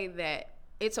say that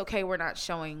it's okay, we're not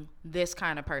showing this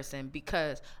kind of person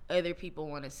because other people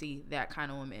want to see that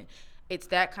kind of woman. It's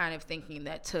that kind of thinking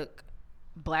that took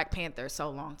Black Panther so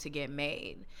long to get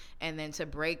made, and then to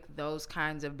break those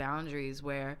kinds of boundaries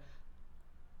where,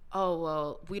 oh,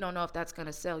 well, we don't know if that's going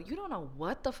to sell. You don't know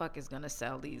what the fuck is going to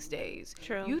sell these days.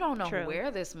 True. You don't know True.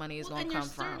 where this money is going to come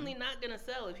from. And you're certainly not going to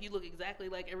sell if you look exactly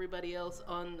like everybody else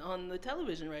on the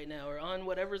television right now, or on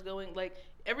whatever's going. Like,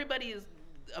 everybody is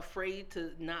afraid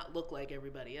to not look like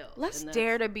everybody else. Let's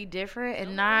dare to be different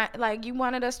and not like you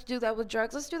wanted us to do that with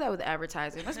drugs. Let's do that with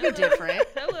advertising. Let's be different.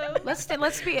 Hello.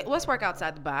 Let's work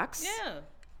outside the box. Yeah.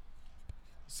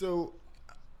 So,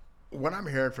 what I'm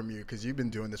hearing from you, because you've been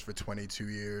doing this for 22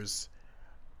 years,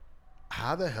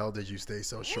 how the hell did you stay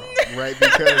so strong, right?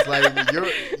 Because like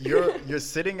you're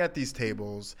sitting at these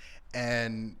tables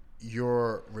and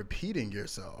you're repeating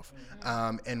yourself.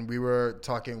 And we were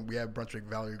talking. We had brunch with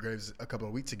Valerie Graves a couple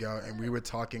of weeks ago, and we were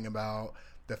talking about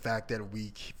the fact that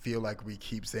we feel like we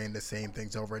keep saying the same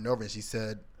things over and over. And she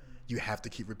said, you have to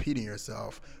keep repeating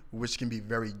yourself, which can be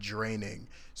very draining.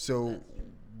 So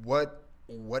what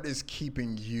is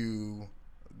keeping you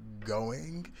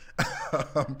going?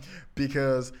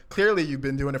 Because clearly you've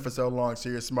been doing it for so long, so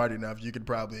you're smart enough, you could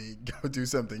probably go do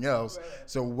something else. Right.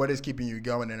 So what is keeping you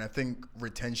going? And I think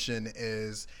retention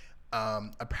is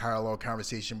a parallel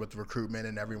conversation with recruitment,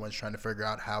 and everyone's trying to figure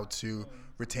out how to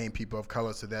retain people of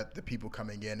color so that the people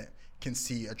coming in can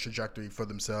see a trajectory for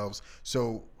themselves.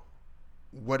 So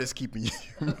what is keeping you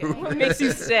moving? What makes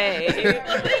you stay?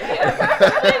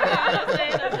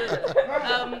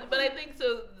 But I think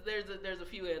so. There's a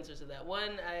few answers to that.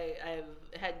 One,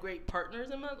 I've had great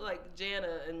partners in my, like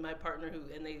Jana and my partner,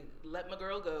 and they let my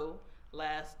girl go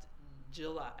last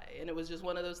July, and it was just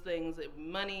one of those things,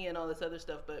 money and all this other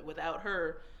stuff. But without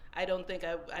her, I don't think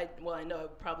I know I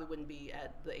probably wouldn't be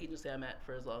at the agency I'm at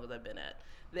for as long as I've been at.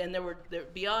 Then there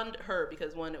beyond her,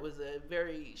 because one, it was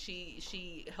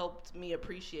she helped me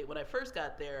appreciate when I first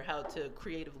got there how to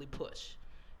creatively push.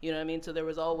 You know what I mean? So there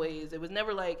was always, it was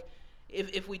never like,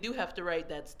 if we do have to write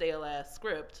that stale ass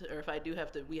script, or if I do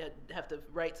have to, have to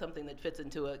write something that fits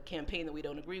into a campaign that we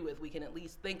don't agree with, we can at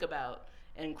least think about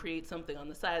and create something on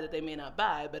the side that they may not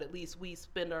buy, but at least we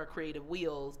spin our creative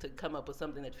wheels to come up with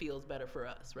something that feels better for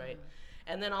us, right? Mm-hmm.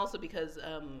 And then also because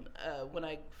when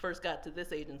I first got to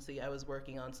this agency, I was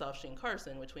working on Soft Sheen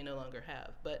Carson, which we no longer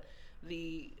have. But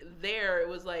it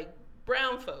was like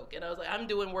brown folk, and I was like, I'm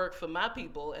doing work for my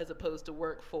people as opposed to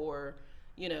work for,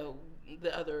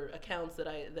 the other accounts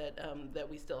that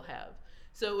we still have.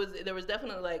 So there was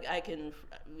definitely like and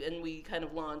we kind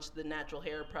of launched the natural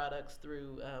hair products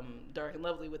through Dark and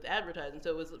Lovely with advertising. So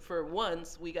it was, for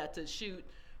once, we got to shoot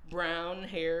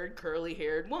brown-haired,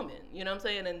 curly-haired woman, you know what I'm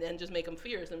saying, and just make them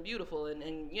fierce and beautiful,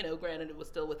 and granted it was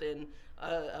still within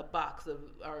a box of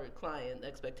our client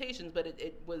expectations, but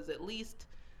it was at least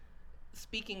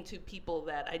speaking to people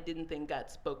that I didn't think got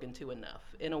spoken to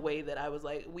enough in a way that I was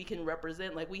like, we can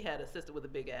represent, like we had a sister with a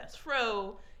big ass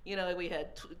fro, like we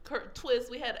had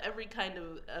twists, we had every kind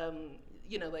of,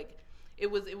 like it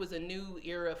was a new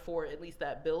era for at least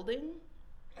that building.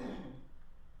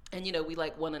 And we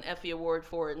like won an Effie award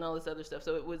for it and all this other stuff.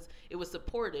 So it was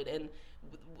supported, and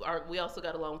we also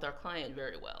got along with our client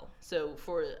very well. So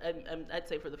I'd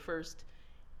say for the first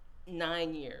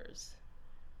 9 years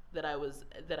that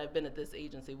I've been at this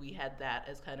agency, we had that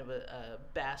as kind of a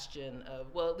bastion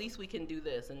of, well, at least we can do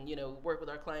this, and work with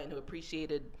our client who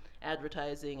appreciated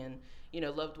advertising and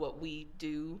loved what we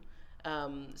do.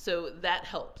 So that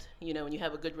helped. When you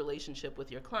have a good relationship with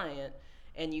your client.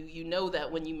 And you know that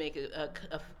when you make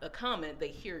a comment, they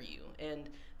hear you. And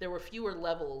there were fewer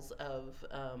levels of,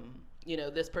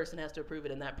 this person has to approve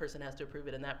it, and that person has to approve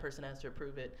it, and that person has to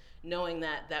approve it, knowing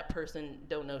that person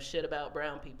don't know shit about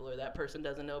brown people, or that person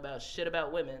doesn't know about shit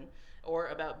about women or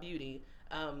about beauty.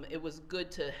 It was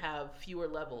good to have fewer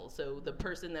levels. So the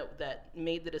person that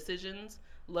made the decisions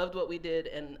loved what we did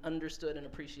and understood and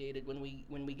appreciated when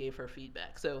we gave her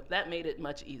feedback. So that made it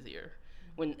much easier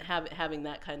when having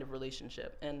that kind of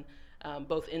relationship, and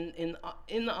both in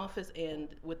the office and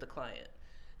with the client.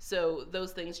 So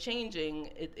those things changing,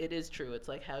 it is true. It's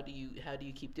like, how do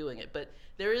you keep doing it? But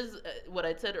there is what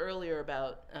I said earlier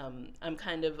about I'm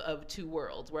kind of two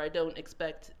worlds, where I don't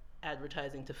expect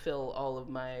advertising to fill all of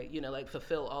my,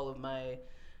 fulfill all of my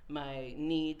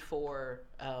need for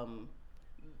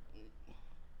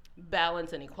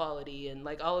balance and equality and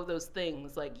like all of those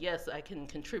things. Like, yes, I can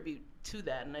contribute to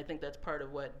that, and I think that's part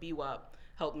of what BWOP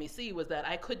helped me see, was that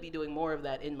I could be doing more of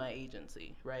that in my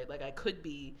agency, right? Like I could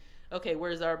be, okay,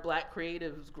 where's our Black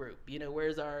creatives group?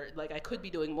 Where's our, like I could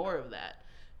be doing more of that,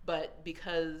 but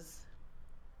because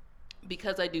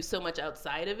I do so much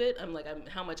outside of it, I'm like,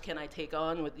 how much can I take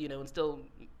on with, and still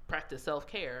practice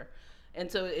self-care?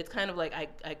 And so it's kind of like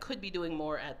I could be doing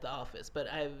more at the office, but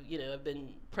I've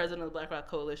been president of the Black Rock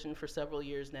Coalition for several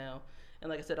years now. And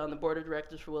like I said, on the board of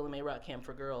directors for Willie Mae Rock Camp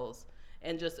for Girls.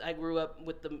 And just, I grew up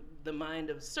with the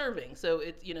mind of serving. So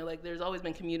it's, like there's always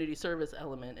been community service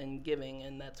element and giving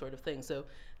and that sort of thing. So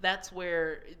that's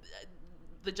where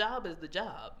the job is the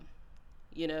job,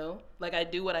 Like I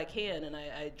do what I can, and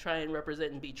I try and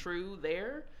represent and be true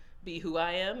there, be who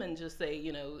I am, and just say,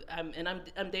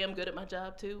 I'm damn good at my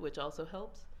job too, which also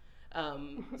helps.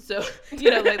 So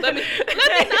like let me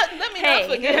not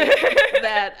forget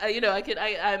that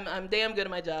I'm damn good at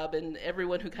my job, and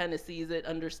everyone who kind of sees it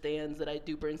understands that I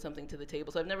do bring something to the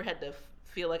table. So I've never had to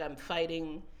feel like I'm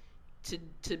fighting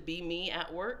to be me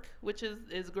at work, which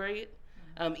is great.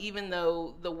 Even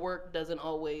though the work doesn't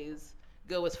always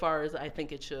go as far as I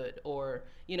think it should, or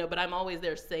but I'm always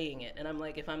there saying it, and I'm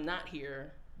like, if I'm not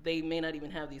here, they may not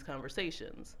even have these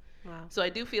conversations. Wow. So I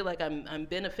do feel like I'm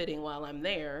benefiting while I'm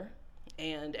there,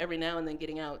 and every now and then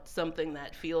getting out something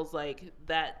that feels like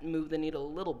that moved the needle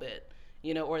a little bit,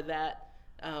 or that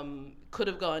could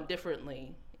have gone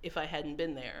differently if I hadn't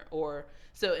been there. Or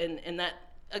so, and that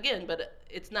again, but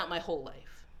it's not my whole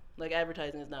life. Like,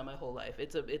 advertising is not my whole life.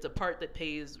 It's a part that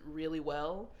pays really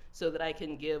well so that I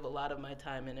can give a lot of my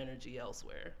time and energy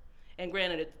elsewhere. And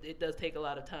granted, it does take a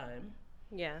lot of time.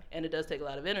 Yeah. And it does take a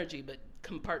lot of energy, but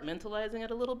compartmentalizing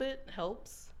it a little bit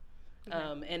helps.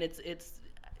 Okay. And it's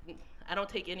I don't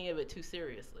take any of it too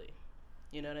seriously.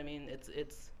 You know what I mean?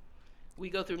 It's we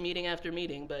go through meeting after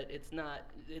meeting, but it's not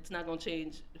going to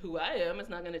change who I am. It's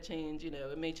not going to change,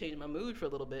 it may change my mood for a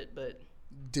little bit, but.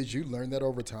 Did you learn that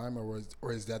over time, or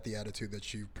is that the attitude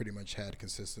that you pretty much had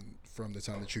consistent from the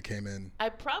time that you came in? I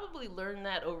probably learned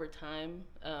that over time.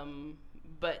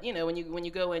 But when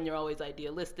you go in, you're always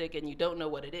idealistic and you don't know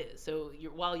what it is. So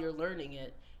while you're learning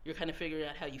it, you're kind of figuring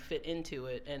out how you fit into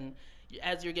it. And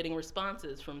as you're getting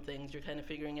responses from things, you're kind of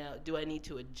figuring out, do I need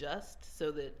to adjust so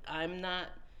that I'm not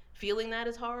feeling that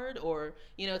as hard? Or,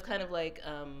 it's kind of like,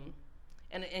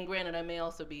 and granted, I may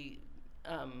also be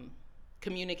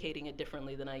communicating it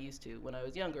differently than I used to when I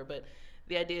was younger. But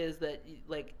the idea is that,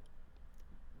 like,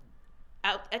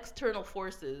 external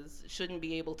forces shouldn't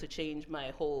be able to change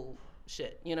my whole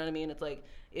shit. You know what I mean? It's like,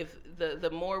 if the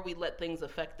more we let things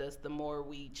affect us, the more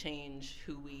we change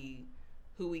who we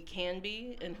can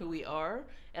be and who we are.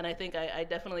 And I think I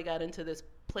definitely got into this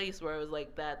place where I was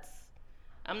like,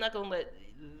 I'm not gonna let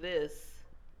this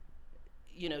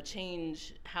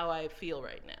change how I feel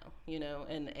right now,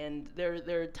 and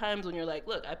there are times when you're like,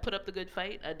 look, I put up the good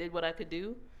fight, I did what I could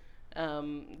do,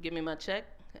 give me my check,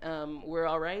 we're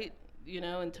all right,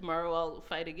 and tomorrow I'll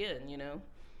fight again,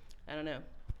 I don't know.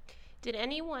 Did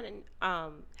anyone,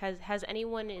 has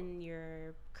anyone in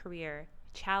your career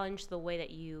challenged the way that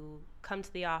you come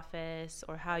to the office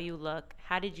or how you look?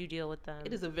 How did you deal with them?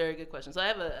 It is a very good question. So I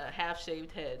have a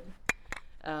half-shaved head.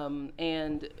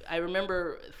 And I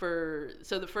remember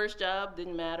so the first job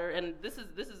didn't matter. And this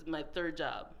is my third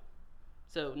job.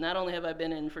 So not only have I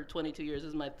been in for 22 years, this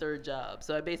is my third job.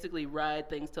 So I basically ride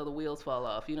things till the wheels fall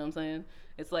off. You know what I'm saying?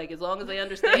 It's like, as long as they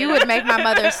understand. You would make my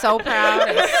mother so proud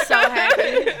and so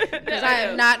happy, because I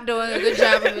am not doing a good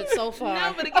job of it so far.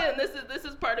 No, but again, this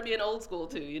is part of being old school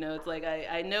too. It's like,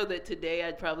 I know that today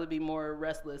I'd probably be more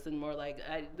restless and more like,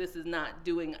 this is not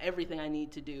doing everything I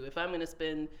need to do. If I'm going to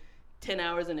spend 10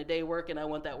 hours in a day working, I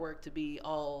want that work to be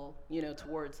all,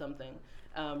 towards something.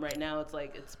 Right now it's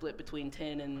like it's split between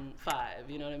 10 and 5,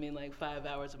 you know what I mean? Like 5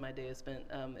 hours of my day is spent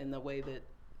in the way that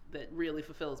really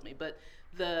fulfills me. But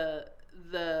the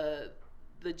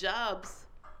jobs,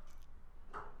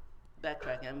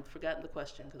 backtracking, I've forgotten the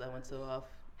question because I went so off.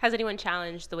 Has anyone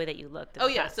challenged the way that you looked? Oh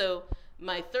yeah, so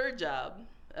my third job,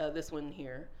 this one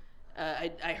here,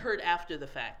 I heard after the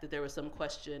fact that there was some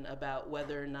question about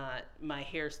whether or not my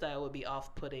hairstyle would be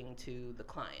off-putting to the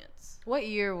clients. What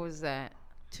year was that?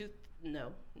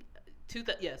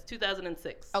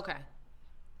 2006. Okay.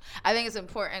 I think it's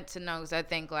important to know, because I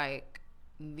think like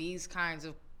those kinds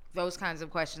of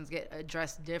questions get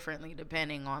addressed differently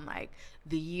depending on like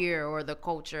the year or the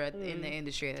culture in the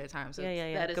industry at the time. So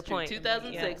yeah. That is Good true. point.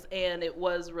 2006, and it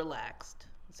was relaxed,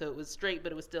 so it was straight,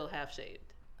 but it was still half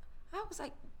shaved. I was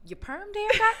like, your perm hair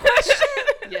got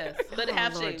questioned? Yes, but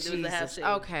half Lord shaved. It was a half shaved.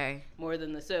 Okay. More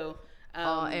than the so.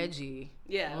 All edgy.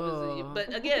 Yeah,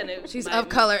 but again, she's of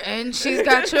color and she's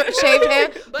got shaved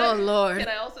hair. But oh Lord! Can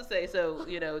I also say, so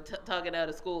talking out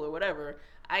of school or whatever,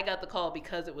 I got the call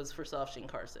because it was for Soft Sheen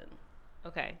Carson.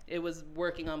 Okay. It was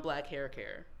working on black hair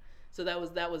care, so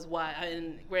that was why.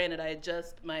 And granted,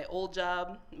 my old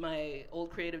job, my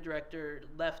old creative director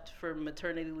left for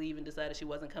maternity leave and decided she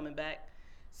wasn't coming back.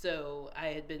 So I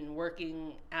had been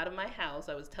working out of my house.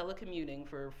 I was telecommuting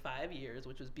for 5 years,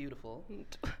 which was beautiful.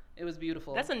 It was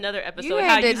beautiful. That's another episode. You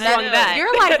How you swung that.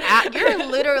 You're like you're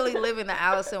literally living the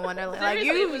Alice in Wonderland. Like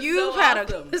you've so had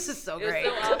awesome. This is so great.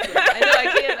 It was so awesome. I know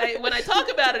I can't. When I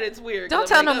talk about it, it's weird. Don't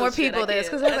tell no more people this,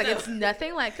 because I like it's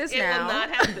nothing like this it now. It will not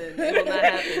happen. It will not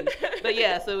happen. But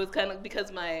yeah, so it was kind of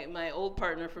because my old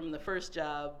partner from the first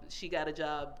job, she got a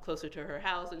job closer to her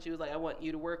house, and she was like, I want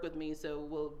you to work with me.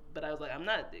 But I was like, I'm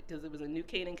not, because it was in New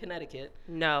Canaan, Connecticut.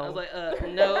 No. I was like,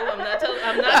 no, I'm not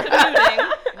commuting.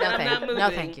 I'm not moving. No,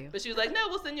 thank you. But she was like, no,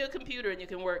 we'll send you a computer and you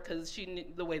can work, because she knew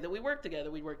the way that we worked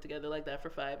together. We worked together like that for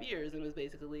 5 years, and it was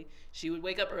basically she would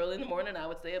wake up early in the morning, I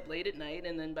would stay up late at night,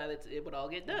 and then it would all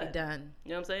get done.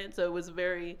 You know what I'm saying? So it was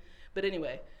but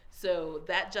anyway, so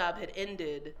that job had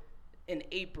ended in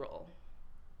April,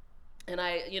 and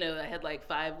I had like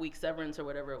 5 weeks severance or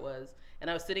whatever it was, and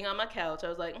I was sitting on my couch. I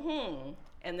was like,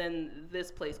 and then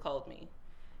this place called me.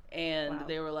 And Wow.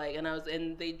 they were like,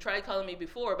 and they tried calling me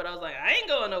before, but I was like, I ain't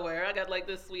going nowhere. I got like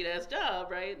this sweet ass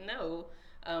job, right? No.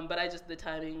 But the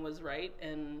timing was right,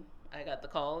 and I got the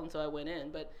call, and so I went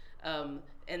in. But,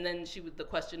 and then the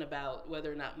question about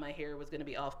whether or not my hair was going to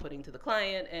be off-putting to the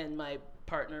client, and my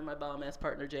bomb-ass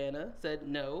partner, Jana, said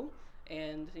no,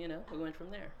 and, we went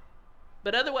from there.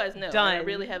 But otherwise, no. Done. I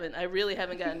really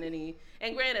haven't gotten any.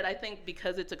 And granted, I think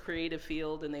because it's a creative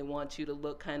field and they want you to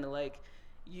look kind of like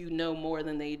you know more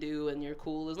than they do, and you're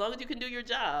cool, as long as you can do your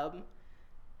job,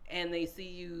 and they see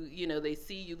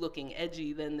you looking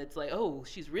edgy, then it's like, oh,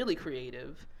 she's really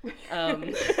creative.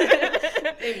 And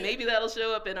maybe that'll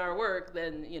show up in our work.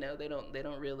 Then they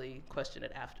don't really question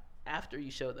it after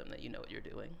you show them that you know what you're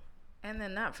doing. And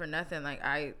then not for nothing, like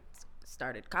I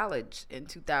started college in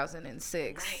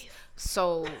 2006. Nice.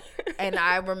 So, and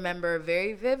I remember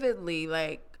very vividly,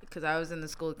 like, because I was in the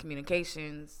School of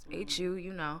Communications, HU,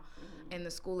 in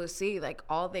the School of C, like,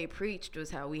 all they preached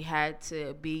was how we had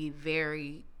to be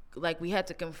very, like, we had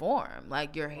to conform.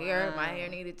 Like, your hair, my hair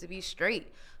needed to be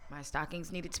straight. My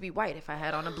stockings needed to be white if I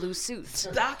had on a blue suit.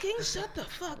 Stockings? Shut the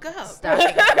fuck up.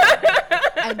 Stockings.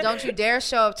 And don't you dare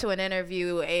show up to an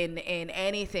interview in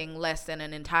anything less than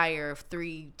an entire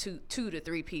two to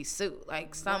three piece suit.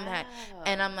 Like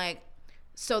and I'm like,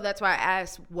 so that's why I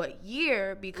asked what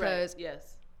year, because right.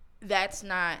 Yes. That's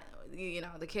not,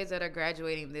 the kids that are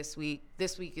graduating this week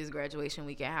is graduation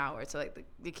week at Howard. So like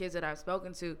the kids that I've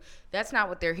spoken to, that's not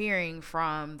what they're hearing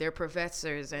from their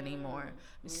professors anymore.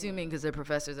 I'm assuming because their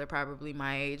professors are probably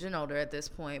my age and older at this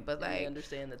point. But like,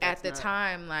 understand that at the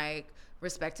time, like,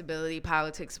 respectability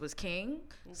politics was king.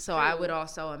 So true. I would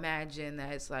also imagine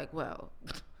that it's like, well,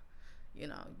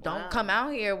 don't come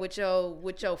out here with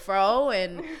your fro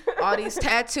and all these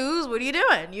tattoos. What are you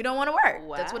doing? You don't want to work.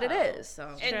 Wow. That's what it is.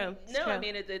 So and I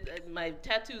mean, my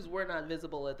tattoos were not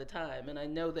visible at the time, and I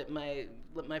know that my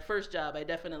first job, I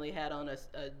definitely had on a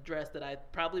dress that I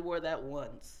probably wore that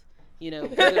once. It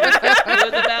was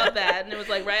about that, and it was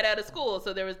like right out of school,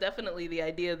 so there was definitely the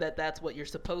idea that that's what you're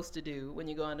supposed to do when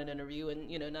you go on an interview, and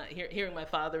not hearing my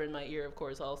father in my ear, of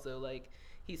course, also, like,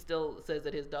 he still says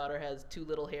that his daughter has too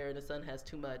little hair and his son has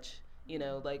too much,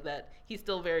 like that. He's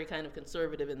still very kind of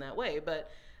conservative in that way, but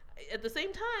at the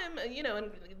same time,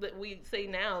 and we say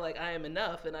now, like, I am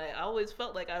enough, and I always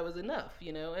felt like I was enough,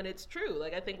 and it's true.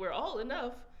 Like, I think we're all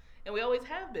enough, and we always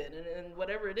have been, and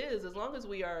whatever it is, as long as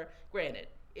we are, granted,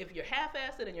 if you're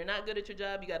half-assed and you're not good at your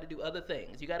job, you got to do other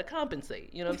things. You got to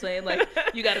compensate. You know what I'm saying? Like,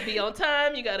 you got to be on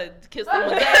time. You got to kiss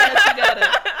someone's ass. You got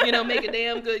to, make a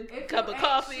damn good cup of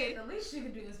coffee. Shit, the least you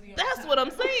can do is be on That's time. what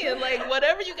I'm saying. Like,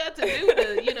 whatever you got to do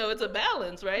to, it's a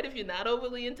balance, right? If you're not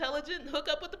overly intelligent, hook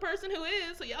up with the person who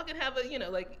is, so y'all can have a,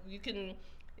 like, you can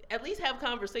at least have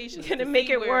conversations. Gonna make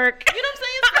it work. You know what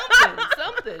I'm saying?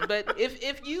 Something. But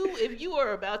if you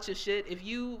are about your shit, if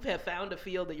you have found a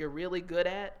field that you're really good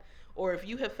at, or if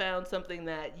you have found something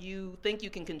that you think you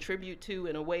can contribute to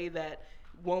in a way that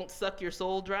won't suck your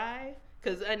soul dry,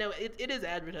 because I know it is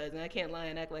advertising. I can't lie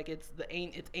and act like it's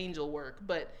angel work,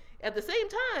 but at the same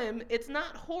time, it's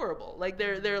not horrible. Like,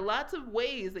 there are lots of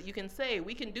ways that you can say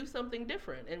we can do something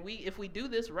different, and if we do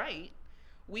this right,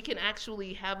 we can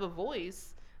actually have a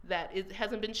voice that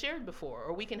hasn't been shared before,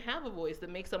 or we can have a voice that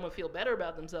makes someone feel better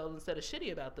about themselves instead of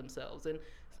shitty about themselves. And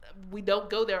we don't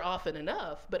go there often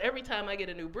enough, but every time I get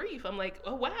a new brief, I'm like,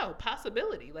 oh wow,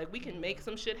 possibility. Like, we can make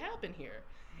some shit happen here.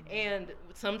 And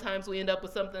sometimes we end up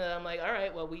with something that I'm like, all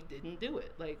right, well, we didn't do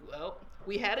it. Like, well,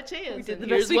 we had a chance, We did and the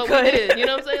here's best we what could. we did. You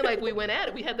know what I'm saying? Like, we went at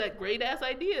it. We had that great ass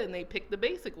idea, and they picked the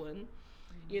basic one.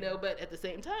 But at the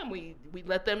same time, we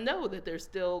let them know that there's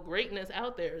still greatness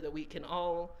out there that we can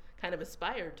all kind of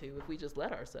aspire to if we just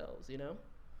let ourselves,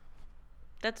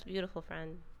 That's beautiful,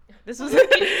 friend. This was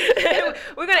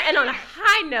we're gonna end on a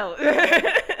high note.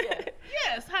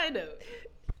 Yes, high note.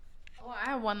 Well, I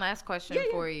have one last question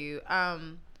for you.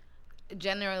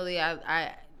 Generally,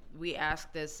 we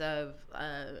ask this of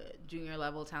junior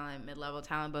level talent, mid level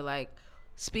talent, but like,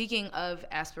 speaking of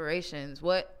aspirations,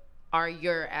 what are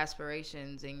your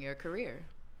aspirations in your career?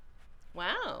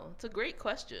 Wow, it's a great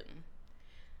question.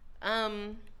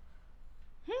 And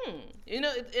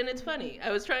it's funny.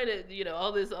 I was trying to,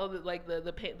 all the like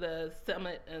the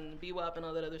summit and BWAP and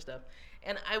all that other stuff,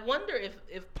 and I wonder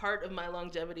if part of my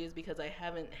longevity is because I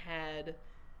haven't had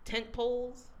tent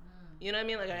poles. You know what I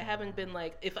mean? Like, I haven't been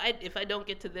like, if I don't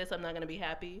get to this, I'm not gonna be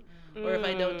happy, or if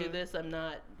I don't do this, I'm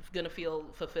not gonna feel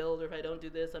fulfilled, or if I don't do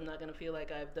this, I'm not gonna feel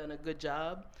like I've done a good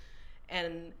job.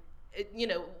 And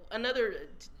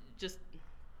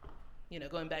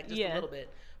going back just a little bit.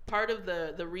 Part of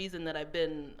the reason that I've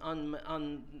been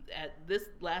on at this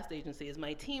last agency is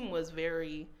my team was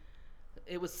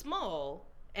it was small,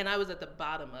 And I was at the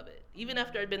bottom of it. Even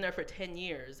after I'd been there for 10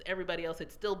 years, everybody else had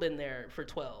still been there for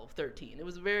 12, 13. It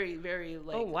was very, very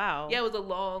like... Oh, wow. Yeah, it was a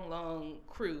long, long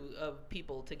crew of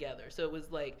people together. So it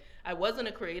was like, I wasn't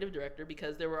a creative director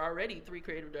because there were already 3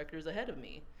 creative directors ahead of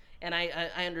me. And I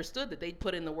understood that they'd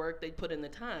put in the work, they'd put in the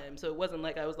time. So it wasn't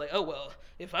like I was like, oh, well,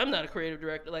 if I'm not a creative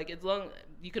director, like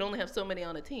you can only have so many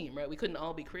on a team, right? We couldn't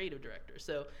all be creative directors.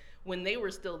 So when they were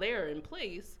still there in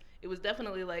place, it was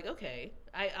definitely like, okay,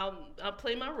 I'll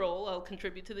play my role. I'll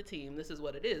contribute to the team. This is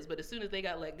what it is. But as soon as they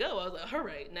got let go, I was like, all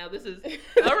right, now this is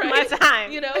all right. My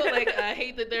time. You know, like I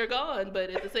hate that they're gone, but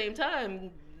at the same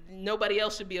time, nobody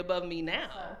else should be above me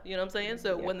now. You know what I'm saying?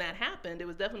 So when that happened, it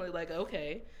was definitely like,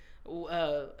 okay, you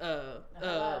know,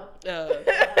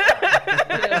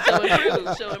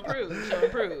 show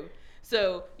improve.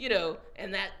 So, you know,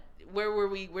 and that, where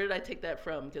did I take that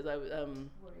from? Because what are your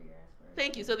aspirations?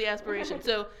 Thank you. So the aspiration.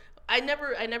 So I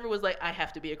never was like, I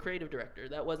have to be a creative director.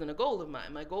 That wasn't a goal of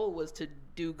mine. My goal was to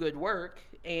do good work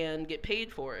and get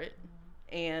paid for it.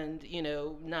 And, you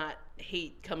know, not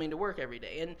hate coming to work every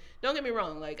day. And don't get me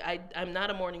wrong, like I'm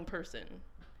not a morning person.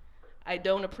 I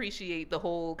don't appreciate the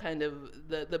whole kind of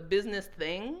the business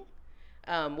thing.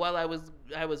 While I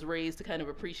was raised to kind of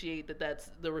appreciate that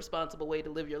that's the responsible way to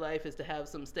live your life, is to have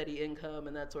some steady income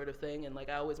and that sort of thing. And like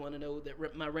I always want to know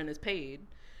that my rent is paid,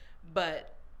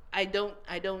 but I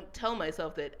don't tell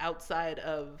myself that outside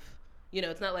of, you know,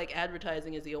 it's not like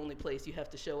advertising is the only place you have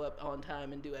to show up on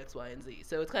time and do X, Y, and Z.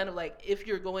 So it's kind of like if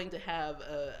you're going to have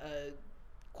a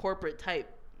corporate type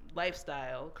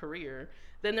lifestyle career,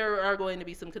 then there are going to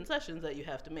be some concessions that you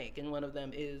have to make, and one of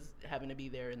them is having to be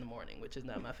there in the morning, which is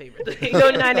not my favorite thing.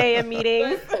 No 9 a.m.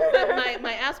 meetings. But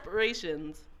my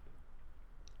aspirations,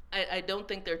 I don't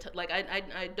think they're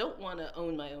I don't want to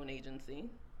own my own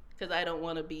agency, because I don't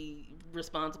want to be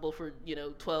responsible for, you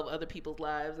know, 12 other people's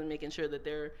lives and making sure that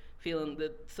they're feeling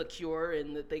secure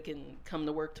and that they can come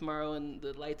to work tomorrow and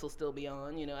the lights will still be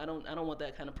on. You know, I don't want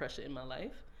that kind of pressure in my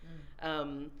life.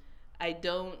 I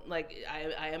don't like,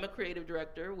 I am a creative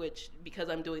director, which because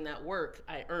I'm doing that work,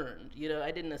 I earned, you know, I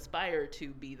didn't aspire to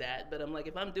be that, but I'm like,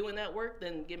 if I'm doing that work,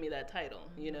 then give me that title,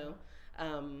 you know?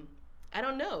 I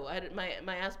don't know.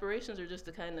 My aspirations are just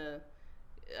to kind of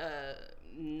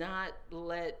not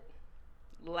let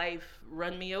life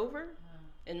run me over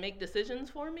and make decisions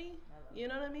for me. You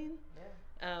know what I mean?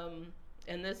 Yeah.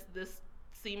 And this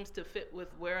seems to fit with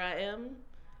where I am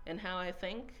and how I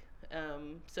think.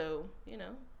 So, you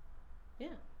know. Yeah.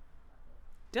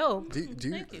 Dope. Do you,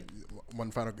 Thank you.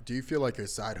 One final. Do you feel like your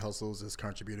side hustles is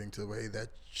contributing to the way that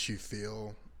you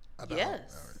feel about?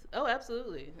 Yes. Oh,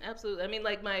 absolutely, absolutely. I mean,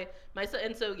 like my son,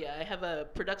 and so yeah, I have a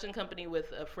production company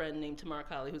with a friend named Tamar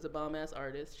Kali, who's a bomb ass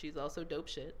artist. She's also dope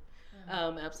shit.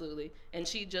 Absolutely. And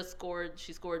she scored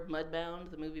Mudbound,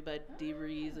 the movie by Dee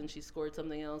Rees, and she scored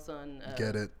something else on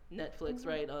Get it. Netflix,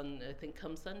 right? On I think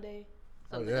Come Sunday.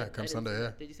 Oh yeah, Come Sunday,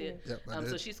 yeah. Did you see it? Yep, I did.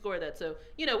 So she scored that. So,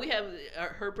 you know, we have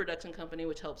her production company,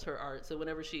 which helps her art. So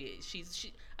whenever she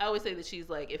I always say that she's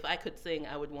like, if I could sing,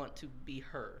 I would want to be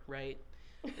her, right?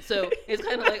 So it's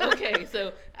kind of like, okay,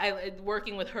 so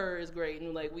working with her is great,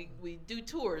 and like we do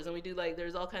tours and we do like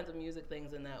there's all kinds of music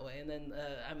things in that way, and then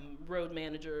I'm road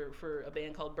manager for a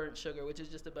band called Burnt Sugar, which is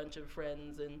just a bunch of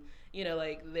friends, and you know,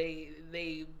 like they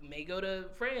may go to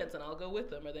France and I'll go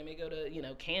with them, or they may go to, you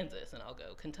know, Kansas and I'll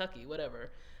go, Kentucky, whatever.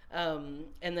 And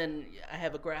then I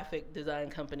have a graphic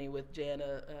design company with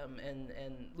Jana and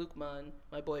Lukman,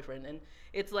 my boyfriend, and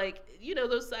it's like, you know,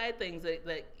 those side things that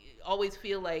always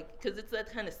feel like, because it's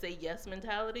that kind of say yes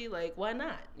mentality, like, why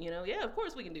not? You know, yeah, of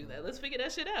course we can do that. Let's figure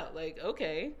that shit out. Like,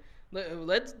 okay,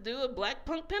 let's do a Black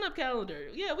Punk pinup calendar.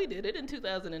 Yeah, we did it in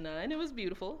 2009. It was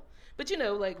beautiful. But, you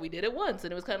know, like, we did it once,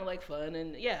 and it was kind of, like, fun.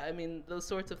 And, yeah, I mean, those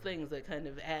sorts of things that kind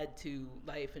of add to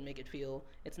life and make it feel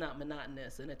it's not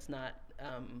monotonous, and it's not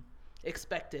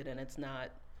expected, and it's not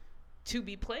to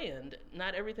be planned.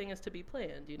 Not everything is to be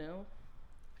planned, you know?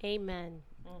 Amen.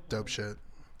 Mm-hmm. Dope shit.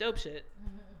 Dope shit.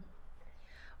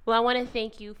 Well, I want to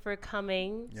thank you for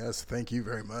coming. Yes, thank you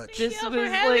very much. This Thank was you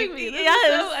for having like, me. This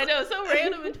yes. was I know, so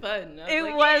random and fun. It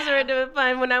like, was yeah. random and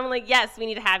fun when I'm like, yes, we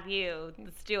need to have you.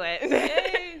 Let's do it.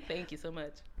 Yay. Thank you so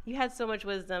much. You had so much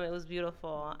wisdom. It was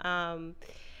beautiful. I'm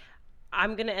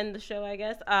going to end the show, I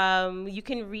guess. You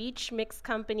can reach Mixed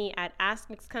Company at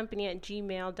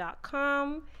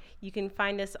askmixedcompany@gmail.com. You can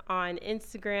find us on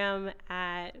Instagram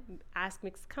at Ask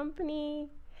Mixed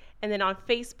Company. And then on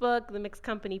Facebook, the Mixed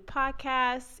Company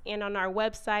Podcast. And on our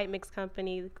website,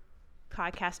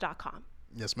 mixedcompanypodcast.com.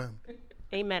 Yes, ma'am.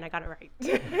 Amen. I got it right.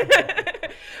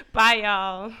 Bye,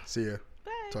 y'all. See ya.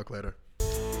 Bye. Talk later.